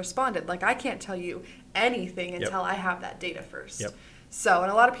actually responded? Like, I can't tell you anything until I have that data first. So,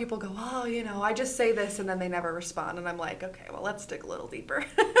 and a lot of people go, oh, I just say this and then they never respond. And I'm like, okay, well, let's dig a little deeper.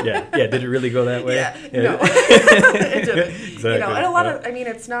 Yeah. Did it really go that way? Yeah. No, it didn't. Exactly. And a lot of, I mean,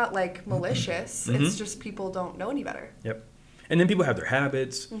 it's not like malicious. It's just people don't know any better. Yep. And then people have their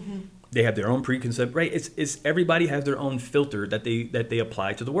habits. They have their own preconcept, right? It's everybody has their own filter that they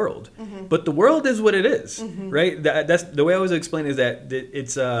apply to the world. But the world is what it is, right? That's the way I always explain is that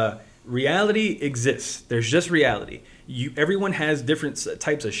it's reality exists. There's just reality. Everyone has different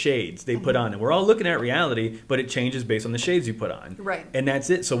types of shades they put on, and we're all looking at reality, but it changes based on the shades you put on. Right. And that's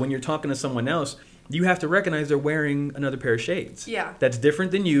it. So when you're talking to someone else, you have to recognize they're wearing another pair of shades. Yeah. That's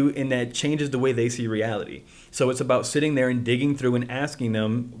different than you, and that changes the way they see reality. So it's about sitting there and digging through and asking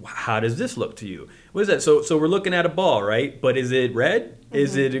them, how does this look to you? What is that? So we're looking at a ball, right? But is it red?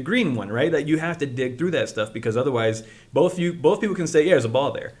 Is it a green one, right? That you have to dig through that stuff, because otherwise both people can say, yeah, there's a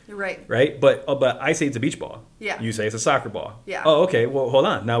ball there. Right. Right? But I say it's a beach ball. Yeah. You say it's a soccer ball. Yeah. Oh, okay. Well, hold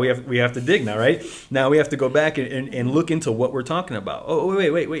on. Now we have to dig now, right? Now we have to go back and look into what we're talking about. Oh,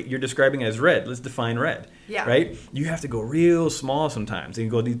 wait. You're describing it as red. Let's define red. Yeah. Right? You have to go real small sometimes and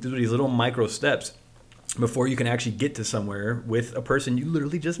go through these little micro steps before you can actually get to somewhere with a person you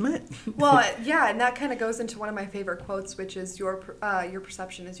literally just met. Well, yeah, and that kind of goes into one of my favorite quotes, which is your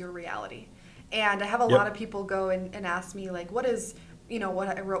perception is your reality. And I have a lot of people go and ask me, like, what is,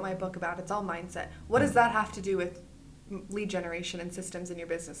 what I wrote my book about, it's all mindset. What does that have to do with lead generation and systems in your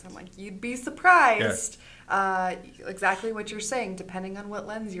business? I'm like, you'd be surprised. Exactly what you're saying, depending on what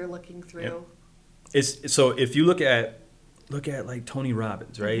lens you're looking through. So if you look at like Tony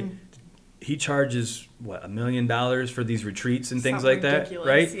Robbins, right? He charges $1 million for these retreats and things like that,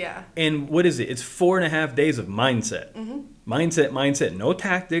 right? Yeah. And what is it? It's 4.5 days of mindset. Mindset. No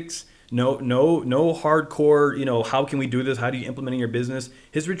tactics. No hardcore. How can we do this? How do you implement in your business?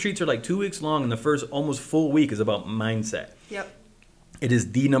 His retreats are like 2 weeks long, and the first almost full week is about mindset. Yep. It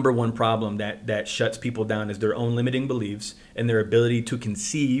is the number one problem that shuts people down, is their own limiting beliefs and their ability to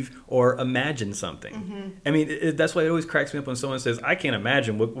conceive or imagine something. I mean, that's why it always cracks me up when someone says, I can't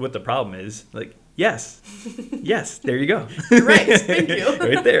imagine what the problem is. Like, Yes. Yes. There you go. You're right. Thank you.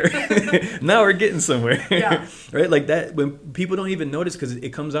 Right there. Now we're getting somewhere. Yeah. Right? Like that, when people don't even notice because it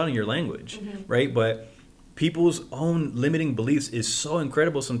comes out in your language, right? But people's own limiting beliefs is so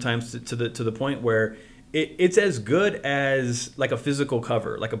incredible sometimes to the point where it's as good as like a physical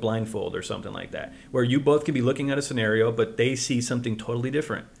cover, like a blindfold or something like that, where you both can be looking at a scenario, but they see something totally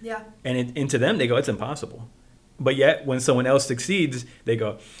different. Yeah. And to them, they go, it's impossible. But yet, when someone else succeeds, they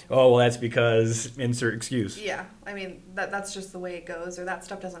go, oh, well, that's because insert excuse. Yeah. I mean, that's just the way it goes, or that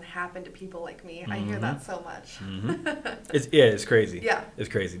stuff doesn't happen to people like me. I hear that so much. It's crazy. Yeah. It's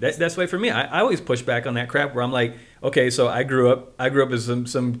crazy. That's why for me, I always push back on that crap where I'm like, okay, so I grew up as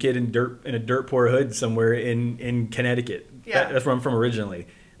some kid in a dirt poor hood somewhere in Connecticut. Yeah. That's where I'm from originally.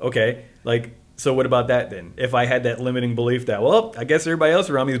 Okay, like, so what about that then? If I had that limiting belief that, well, I guess everybody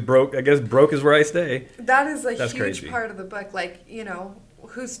else around me is broke. I guess broke is where I stay. That is That's huge crazy. part of the book. Like,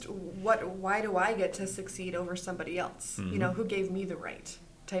 why do I get to succeed over somebody else? Who gave me the right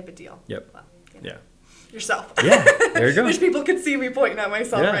type of deal? Yep. Well, Yeah. Yourself. Yeah. There you go. Wish people could see me pointing at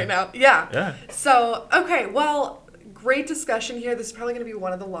myself Yeah. right now. Yeah. Yeah. So, okay, well, great discussion here. This is probably going to be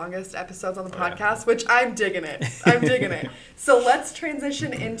one of the longest episodes on the podcast, which I'm digging it. I'm digging it. So let's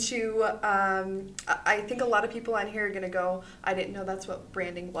transition into, I think a lot of people on here are going to go, I didn't know that's what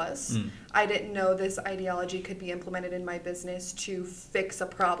branding was. I didn't know this ideology could be implemented in my business to fix a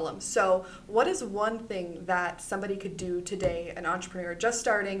problem. So what is one thing that somebody could do today, an entrepreneur just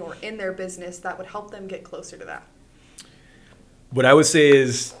starting or in their business, that would help them get closer to that? What I would say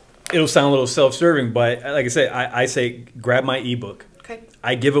is, it'll sound a little self-serving, but like I said, I say grab my ebook. Okay.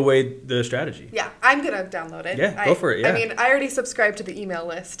 I give away the strategy. Yeah, I'm going to download it. Yeah, go for it. Yeah. I mean, I already subscribed to the email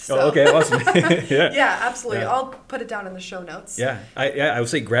list. So. Oh, okay, awesome. Yeah. Yeah, absolutely. Yeah. I'll put it down in the show notes. Yeah, I would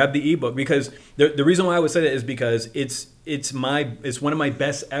say grab the ebook because the reason why I would say that is because it's one of my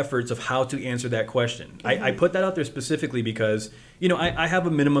best efforts of how to answer that question. I put that out there specifically because I have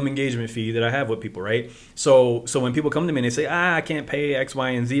a minimum engagement fee that I have with people, right? So when people come to me and they say, I can't pay X,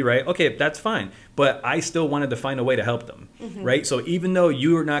 Y, and Z, right? Okay, that's fine. But I still wanted to find a way to help them, right? So even though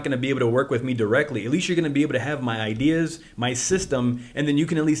you are not going to be able to work with me directly, at least you're going to be able to have my ideas, my system, and then you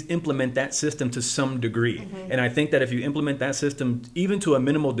can at least implement that system to some degree. And I think that if you implement that system even to a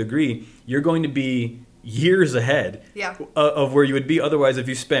minimal degree, you're going to be years ahead of where you would be otherwise if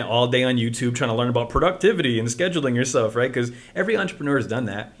you spent all day on YouTube trying to learn about productivity and scheduling yourself, right? Because every entrepreneur has done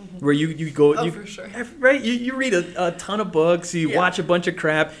that, where you go, for sure. Right? You read a ton of books, you watch a bunch of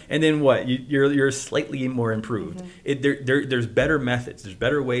crap, and then what? You're slightly more improved. There's better methods, there's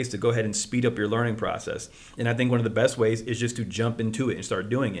better ways to go ahead and speed up your learning process, and I think one of the best ways is just to jump into it and start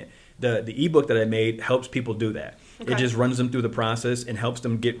doing it. The ebook that I made helps people do that. It just runs them through the process and helps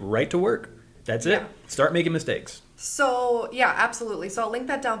them get right to work. That's it. Start making mistakes. So, yeah, absolutely. So I'll link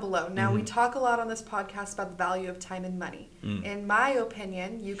that down below. Now, we talk a lot on this podcast about the value of time and money. In my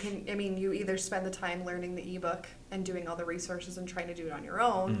opinion, you either spend the time learning the ebook and doing all the resources and trying to do it on your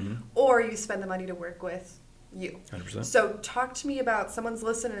own, or you spend the money to work with you. 100%. So talk to me about someone's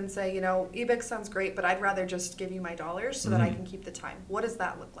listening and say, ebook sounds great, but I'd rather just give you my dollars so that I can keep the time. What does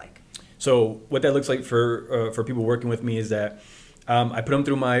that look like? So what that looks like for people working with me is that I put them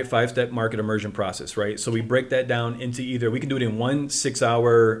through my 5-step market immersion process, right? So we break that down into we can do it in 1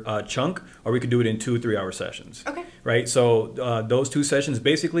 6-hour chunk, or we could do it in 2 3-hour sessions. Okay. Right? So those 2 sessions,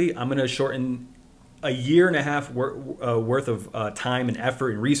 basically, I'm going to shorten a 1.5 year worth of time and effort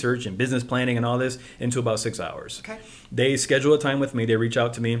and research and business planning and all this into about 6 hours. Okay. They schedule a time with me. They reach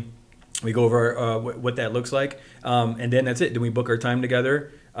out to me. We go over what that looks like, and then that's it. Then we book our time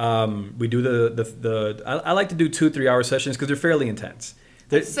together. We do I like to do 2 3-hour sessions because they're fairly intense.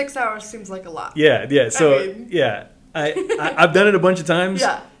 6 hours seems like a lot. Yeah. So I've done it a bunch of times.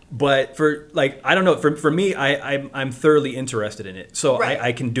 Yeah. But I don't know. For me, I'm thoroughly interested in it, so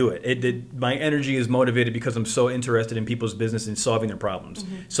I can do it. My energy is motivated because I'm so interested in people's business and solving their problems.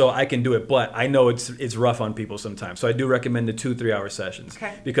 So I can do it. But I know it's rough on people sometimes. So I do recommend the 2 3-hour sessions.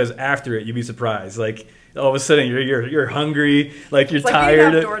 Okay. Because after it, you'd be surprised. Like all of a sudden, you're hungry. Like you're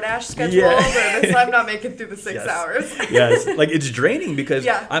tired. Like you have DoorDash scheduled, or this I'm not making through the 6 hours. Yes. Like it's draining because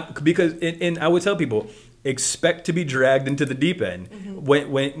and I would tell people, expect to be dragged into the deep end.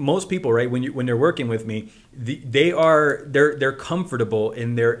 When most people, right, when they're working with me, they're comfortable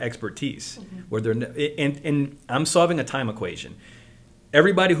in their expertise, where and I'm solving a time equation.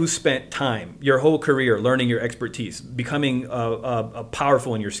 Everybody who spent time, your whole career, learning your expertise, becoming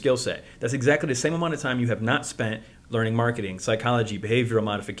powerful in your skill set, that's exactly the same amount of time you have not spent learning marketing, psychology, behavioral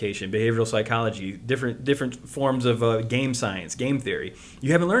modification, behavioral psychology, different forms of game science, game theory.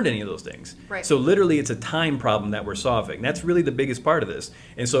 You haven't learned any of those things. Right. So literally it's a time problem that we're solving. That's really the biggest part of this.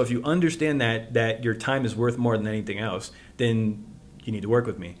 And so if you understand that your time is worth more than anything else, then you need to work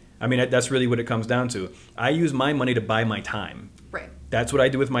with me. I mean, that's really what it comes down to. I use my money to buy my time. Right. That's what I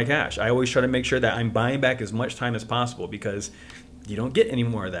do with my cash. I always try to make sure that I'm buying back as much time as possible because you don't get any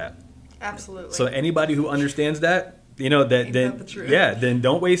more of that. Absolutely. So anybody who understands that, then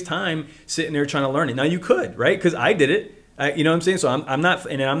don't waste time sitting there trying to learn it. Now you could, right? Because I did it. You know what I'm saying? So I'm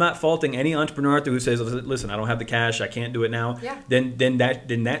not faulting any entrepreneur out there who says, listen, I don't have the cash, I can't do it now. Yeah. Then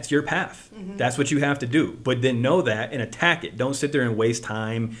that's your path. Mm-hmm. That's what you have to do. But then know that and attack it. Don't sit there and waste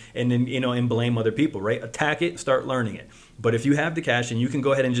time and then and blame other people, right? Attack it, start learning it. But if you have the cash and you can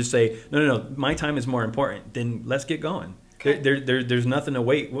go ahead and just say, no, my time is more important, then let's get going. Okay. There's nothing to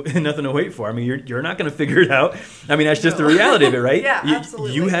wait for. I mean, you're not going to figure it out. I mean, that's just the reality of it, right? Yeah,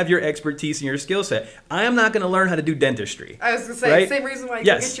 absolutely. You have your expertise and your skill set. I am not going to learn how to do dentistry. I was going to say, right? Same reason why you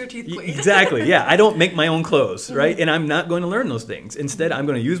get your teeth cleaned. Exactly, yeah. I don't make my own clothes, right? And I'm not going to learn those things. Instead, I'm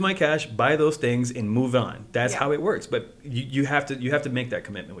going to use my cash, buy those things, and move on. That's how it works. But you have to make that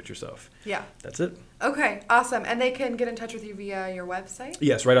commitment with yourself. Yeah. That's it. Okay, awesome. And they can get in touch with you via your website?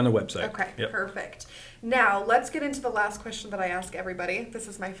 Yes, right on the website. Okay, yep. Perfect. Now, let's get into the last question that I ask everybody. This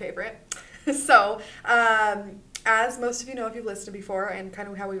is my favorite. So, as most of you know, if you've listened before and kind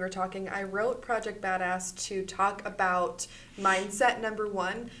of how we were talking, I wrote Project Badass to talk about mindset, number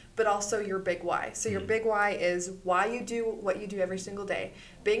one, but also your big why. So your big why is why you do what you do every single day.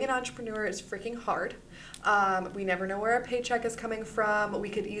 Being an entrepreneur is freaking hard. We never know where our paycheck is coming from. We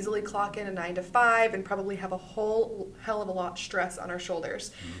could easily clock in a 9 to 5 and probably have a whole hell of a lot of stress on our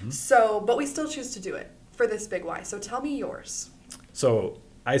shoulders. Mm-hmm. But we still choose to do it for this big why. So tell me yours. So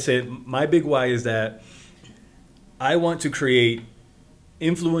I say my big why is that I want to create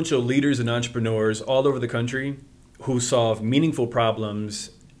influential leaders and entrepreneurs all over the country who solve meaningful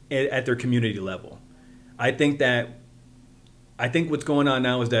problems at their community level. I think what's going on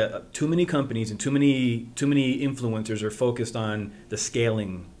now is that too many companies and too many influencers are focused on the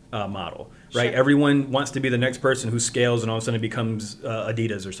scaling model, right? Sure. Everyone wants to be the next person who scales and all of a sudden it becomes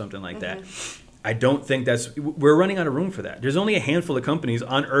Adidas or something like that. I don't think we're running out of room for that. There's only a handful of companies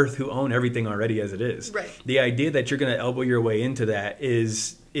on earth who own everything already as it is. Right. The idea that you're going to elbow your way into that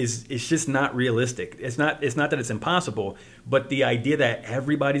is just not realistic. It's not that it's impossible, but the idea that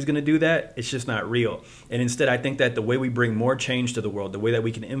everybody's going to do that, it's just not real. And instead, I think that the way we bring more change to the world, the way that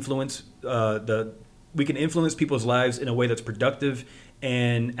we can influence people's lives in a way that's productive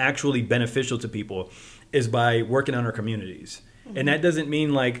and actually beneficial to people, is by working on our communities. And that doesn't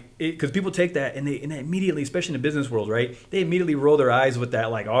mean because people take that and they immediately, especially in the business world, right? They immediately roll their eyes with that,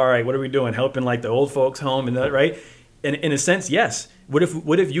 like, all right, what are we doing? Helping the old folks home and that, right? And in a sense, yes. What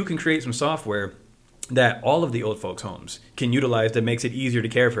if you can create some software that all of the old folks' homes can utilize that makes it easier to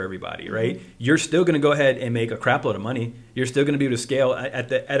care for everybody, right? Mm-hmm. You're still going to go ahead and make a crap load of money. You're still going to be able to scale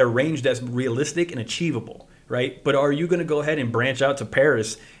at a range that's realistic and achievable, right? But are you going to go ahead and branch out to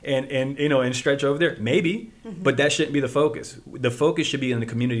Paris and stretch over there? Maybe, but that shouldn't be the focus. The focus should be on the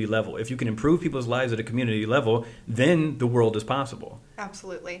community level. If you can improve people's lives at a community level, then the world is possible.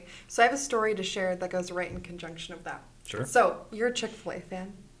 Absolutely. So I have a story to share that goes right in conjunction of that. Sure. So you're a Chick-fil-A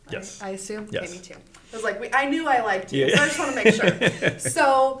fan? Yes. I assume? Yes. Okay, me too. I was like, I knew I liked you, so I just want to make sure.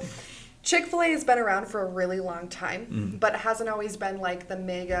 So Chick-fil-A has been around for a really long time, but hasn't always been like the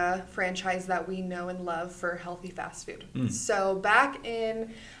mega franchise that we know and love for healthy fast food. So back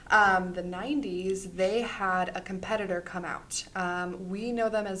in the 90s, they had a competitor come out. We know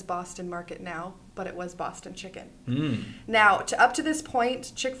them as Boston Market now, but it was Boston Chicken. Now, up to this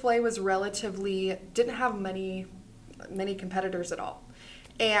point, Chick-fil-A was didn't have many competitors at all.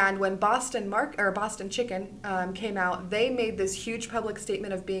 And when Boston Chicken came out, they made this huge public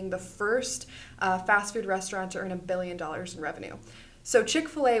statement of being the first fast food restaurant to earn $1 billion in revenue. So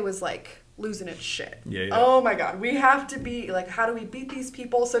Chick-fil-A was like losing its shit. Yeah. Oh my God, we have to be like, how do we beat these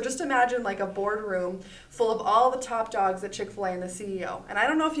people? So just imagine like a boardroom full of all the top dogs at Chick-fil-A and the CEO. And I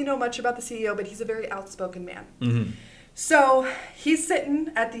don't know if you know much about the CEO, but he's a very outspoken man. Mm-hmm. So he's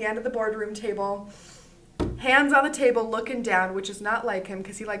sitting at the end of the boardroom table, hands on the table, looking down, which is not like him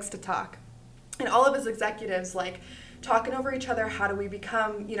because he likes to talk. And all of his executives talking over each other. How do we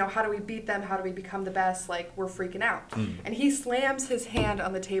become, how do we beat them? How do we become the best? Like, we're freaking out. And he slams his hand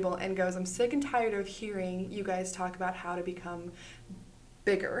on the table and goes, I'm sick and tired of hearing you guys talk about how to become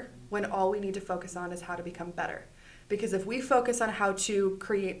bigger when all we need to focus on is how to become better. Because if we focus on how to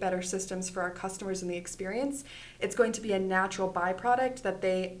create better systems for our customers and the experience, it's going to be a natural byproduct that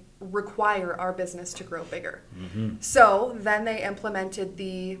they require our business to grow bigger. So then they implemented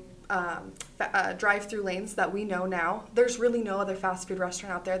the drive-through lanes that we know now. There's really no other fast food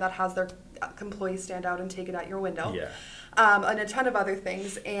restaurant out there that has their employees stand out and take it at your window. And a ton of other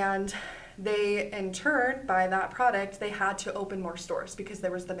things. And they, in turn, by that product, they had to open more stores because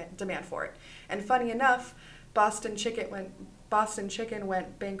there was the demand for it. And funny enough, Boston Chicken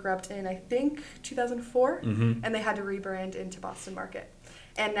went bankrupt in, I think, 2004, and they had to rebrand into Boston Market.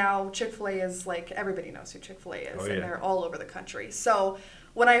 And now Chick-fil-A is like, everybody knows who Chick-fil-A is, and they're all over the country. So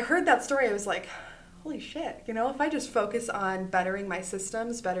when I heard that story, I was like, holy shit, you know, if I just focus on bettering my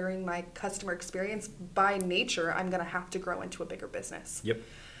systems, bettering my customer experience, by nature, I'm going to have to grow into a bigger business.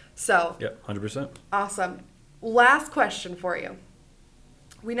 So, 100%. Awesome. Last question for you.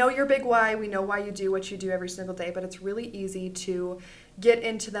 We know your big why. We know why you do what you do every single day, but it's really easy to get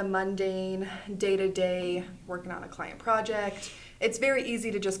into the mundane, day-to-day, working on a client project. It's very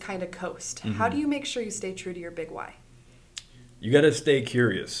easy to just kind of coast. How do you make sure you stay true to your big why? You got to stay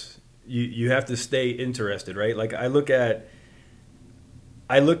curious. You have to stay interested, right? Like I look at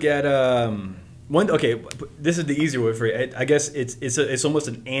one. Okay, this is the easier way for you. I guess it's almost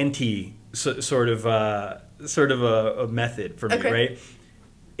an anti sort of a method for me, right?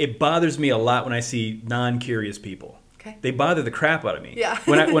 It bothers me a lot when I see non-curious people. They bother the crap out of me.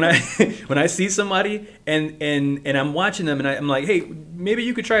 When I see somebody and I'm watching them and I'm like, hey, maybe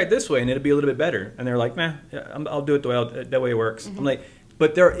you could try it this way and it'll be a little bit better. And they're like, nah, I'll do it that way it works. I'm like,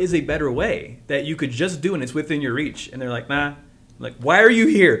 but there is a better way that you could just do and it's within your reach. And they're like, nah. I'm like, why are you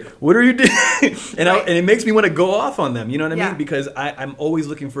here? What are you doing? And it makes me want to go off on them. You know what I mean? Because I'm always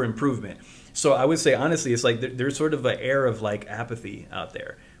looking for improvement. So I would say, honestly, it's like there's sort of an air of like apathy out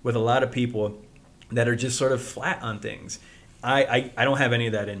there with a lot of people that are just sort of flat on things. I don't have any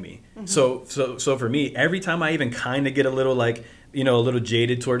of that in me. So for me, every time I even kind of get a little like, you know, a little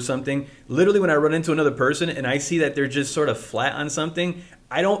jaded towards something, literally when I run into another person and I see that they're just sort of flat on something,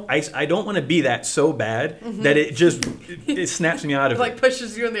 I don't want to be that so bad that it snaps me out of it. Like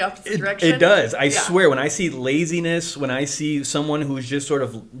pushes you in the opposite direction. It does. I swear, when I see laziness, when I see someone who's just sort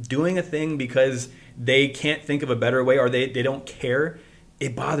of doing a thing because they can't think of a better way or they don't care,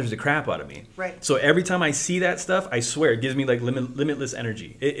 it bothers the crap out of me. So every time I see that stuff, I swear it gives me like limitless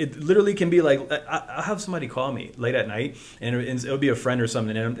energy. It literally can be like, I'll have somebody call me late at night and it'll be a friend or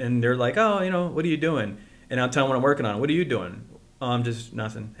something and they're like, oh, you know, what are you doing? And I'll tell them what I'm working on. What are you doing? Oh, I'm just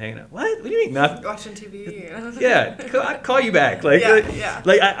nothing, hanging out. What do you mean nothing? Watching TV. I'll call you back. Like,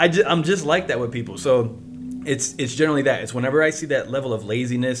 I'm just like that with people. So it's generally that. It's whenever I see that level of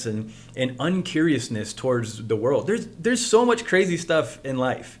laziness and uncuriousness towards the world. There's so much crazy stuff in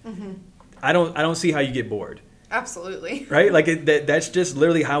life. I don't see how you get bored. Absolutely. Right? Like that's just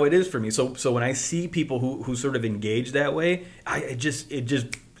literally how it is for me. So when I see people who sort of engage that way, it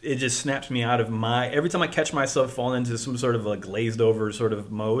just snaps me out of every time I catch myself falling into some sort of like glazed over sort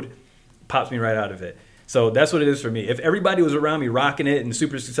of mode, pops me right out of it. So that's what it is for me. If everybody was around me rocking it and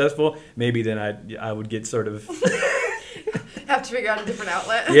super successful, maybe then I would get sort of have to figure out a different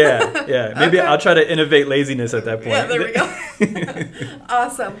outlet. Maybe I'll try to innovate laziness at that point. Yeah, there we go.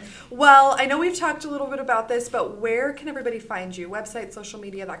 Awesome. Well, I know we've talked a little bit about this, but where can everybody find you? Website, social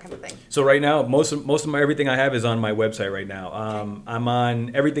media, that kind of thing. So right now, most of my everything I have is on my website right now. I'm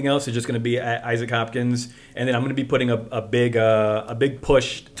on everything else is just going to be at Issac Hopkins, and then I'm going to be putting a big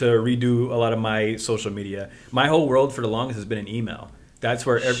push to redo a lot of my social media. My whole world for the longest has been an email. That's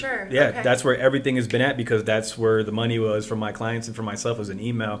where that's where everything has been at because that's where the money was for my clients and for myself was an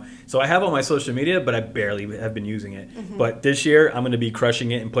email. So I have all my social media, but I barely have been using it. But this year I'm going to be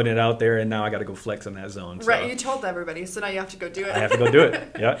crushing it and putting it out there, and now I got to go flex on that zone. So. Right, you told everybody, so now you have to go do it. I have to go do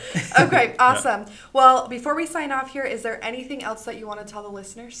it. Yeah. Okay, awesome. Well, before we sign off here, is there anything else that you want to tell the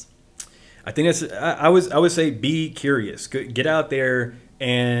listeners? I think I would say be curious. Get out there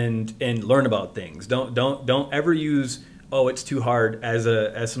and learn about things. Don't ever use it's too hard as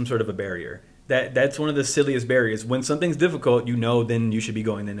some sort of a barrier. That's one of the silliest barriers. When something's difficult, then you should be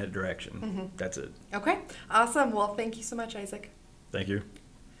going in that direction. That's it. Okay, awesome. Well, thank you so much, Issac. Thank you.